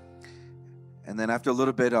 And then after a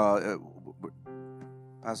little bit,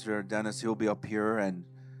 Pastor Dennis, he'll be up here and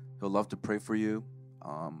he'll love to pray for you.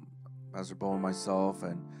 Pastor Bo and myself,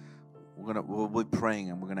 and we'll be praying,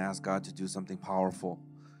 and we're gonna ask God to do something powerful.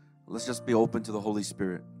 Let's just be open to the Holy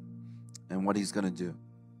Spirit and what He's gonna do.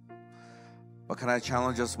 But can I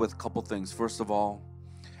challenge us with a couple things? First of all,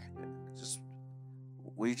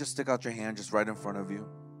 will you just stick out your hand just right in front of you?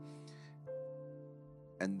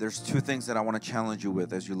 And there's two things that I want to challenge you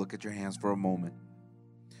with as you look at your hands for a moment.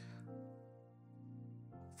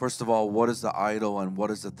 First of all, what is the idol and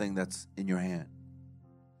what is the thing that's in your hand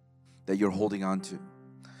that you're holding on to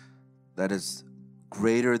that is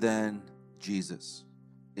greater than Jesus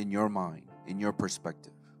in your mind, in your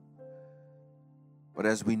perspective? But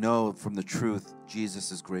as we know from the truth,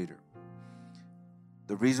 Jesus is greater.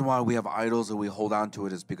 The reason why we have idols and we hold on to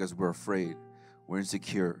it is because we're afraid, we're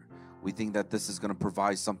insecure. We think that this is going to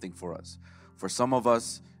provide something for us. For some of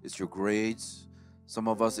us, it's your grades. Some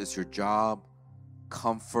of us, it's your job,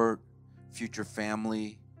 comfort, future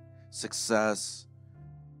family, success,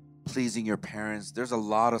 pleasing your parents. There's a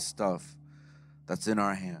lot of stuff that's in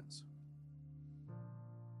our hands.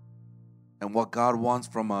 And what God wants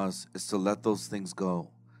from us is to let those things go.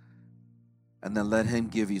 And then let Him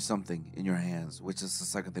give you something in your hands, which is the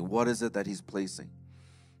second thing. What is it that He's placing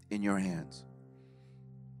in your hands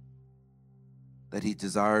that He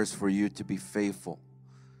desires for you to be faithful,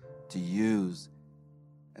 to use,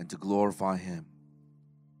 and to glorify Him?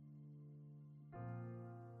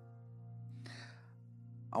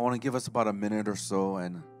 I want to give us about a minute or so,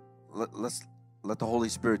 and let's let the Holy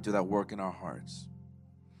Spirit do that work in our hearts.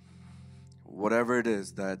 Whatever it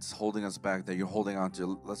is that's holding us back, that you're holding on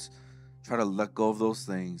to, let's try to let go of those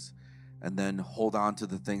things and then hold on to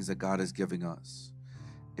the things that God is giving us.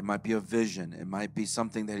 It might be a vision. It might be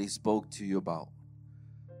something that He spoke to you about.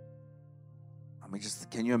 I mean,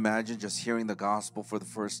 can you imagine just hearing the gospel for the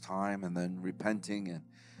first time and then repenting, and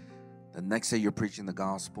the next day you're preaching the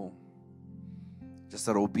gospel? Just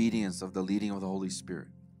that obedience of the leading of the Holy Spirit.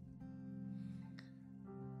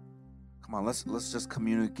 Come on, let's just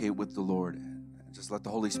communicate with the Lord and just let the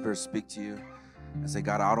Holy Spirit speak to you and say,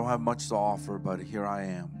 God, I don't have much to offer, but here I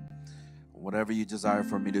am. Whatever you desire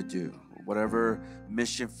for me to do, whatever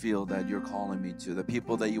mission field that you're calling me to, the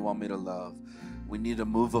people that you want me to love, we need a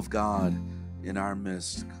move of God in our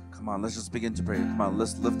midst. Come on, let's just begin to pray. Come on,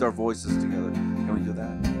 let's lift our voices together. Can we do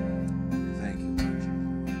that? Thank you.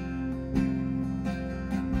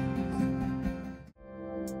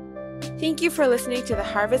 Thank you for listening to the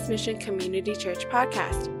Harvest Mission Community Church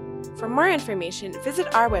podcast. For more information,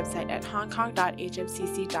 visit our website at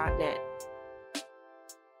hongkong.hmcc.net.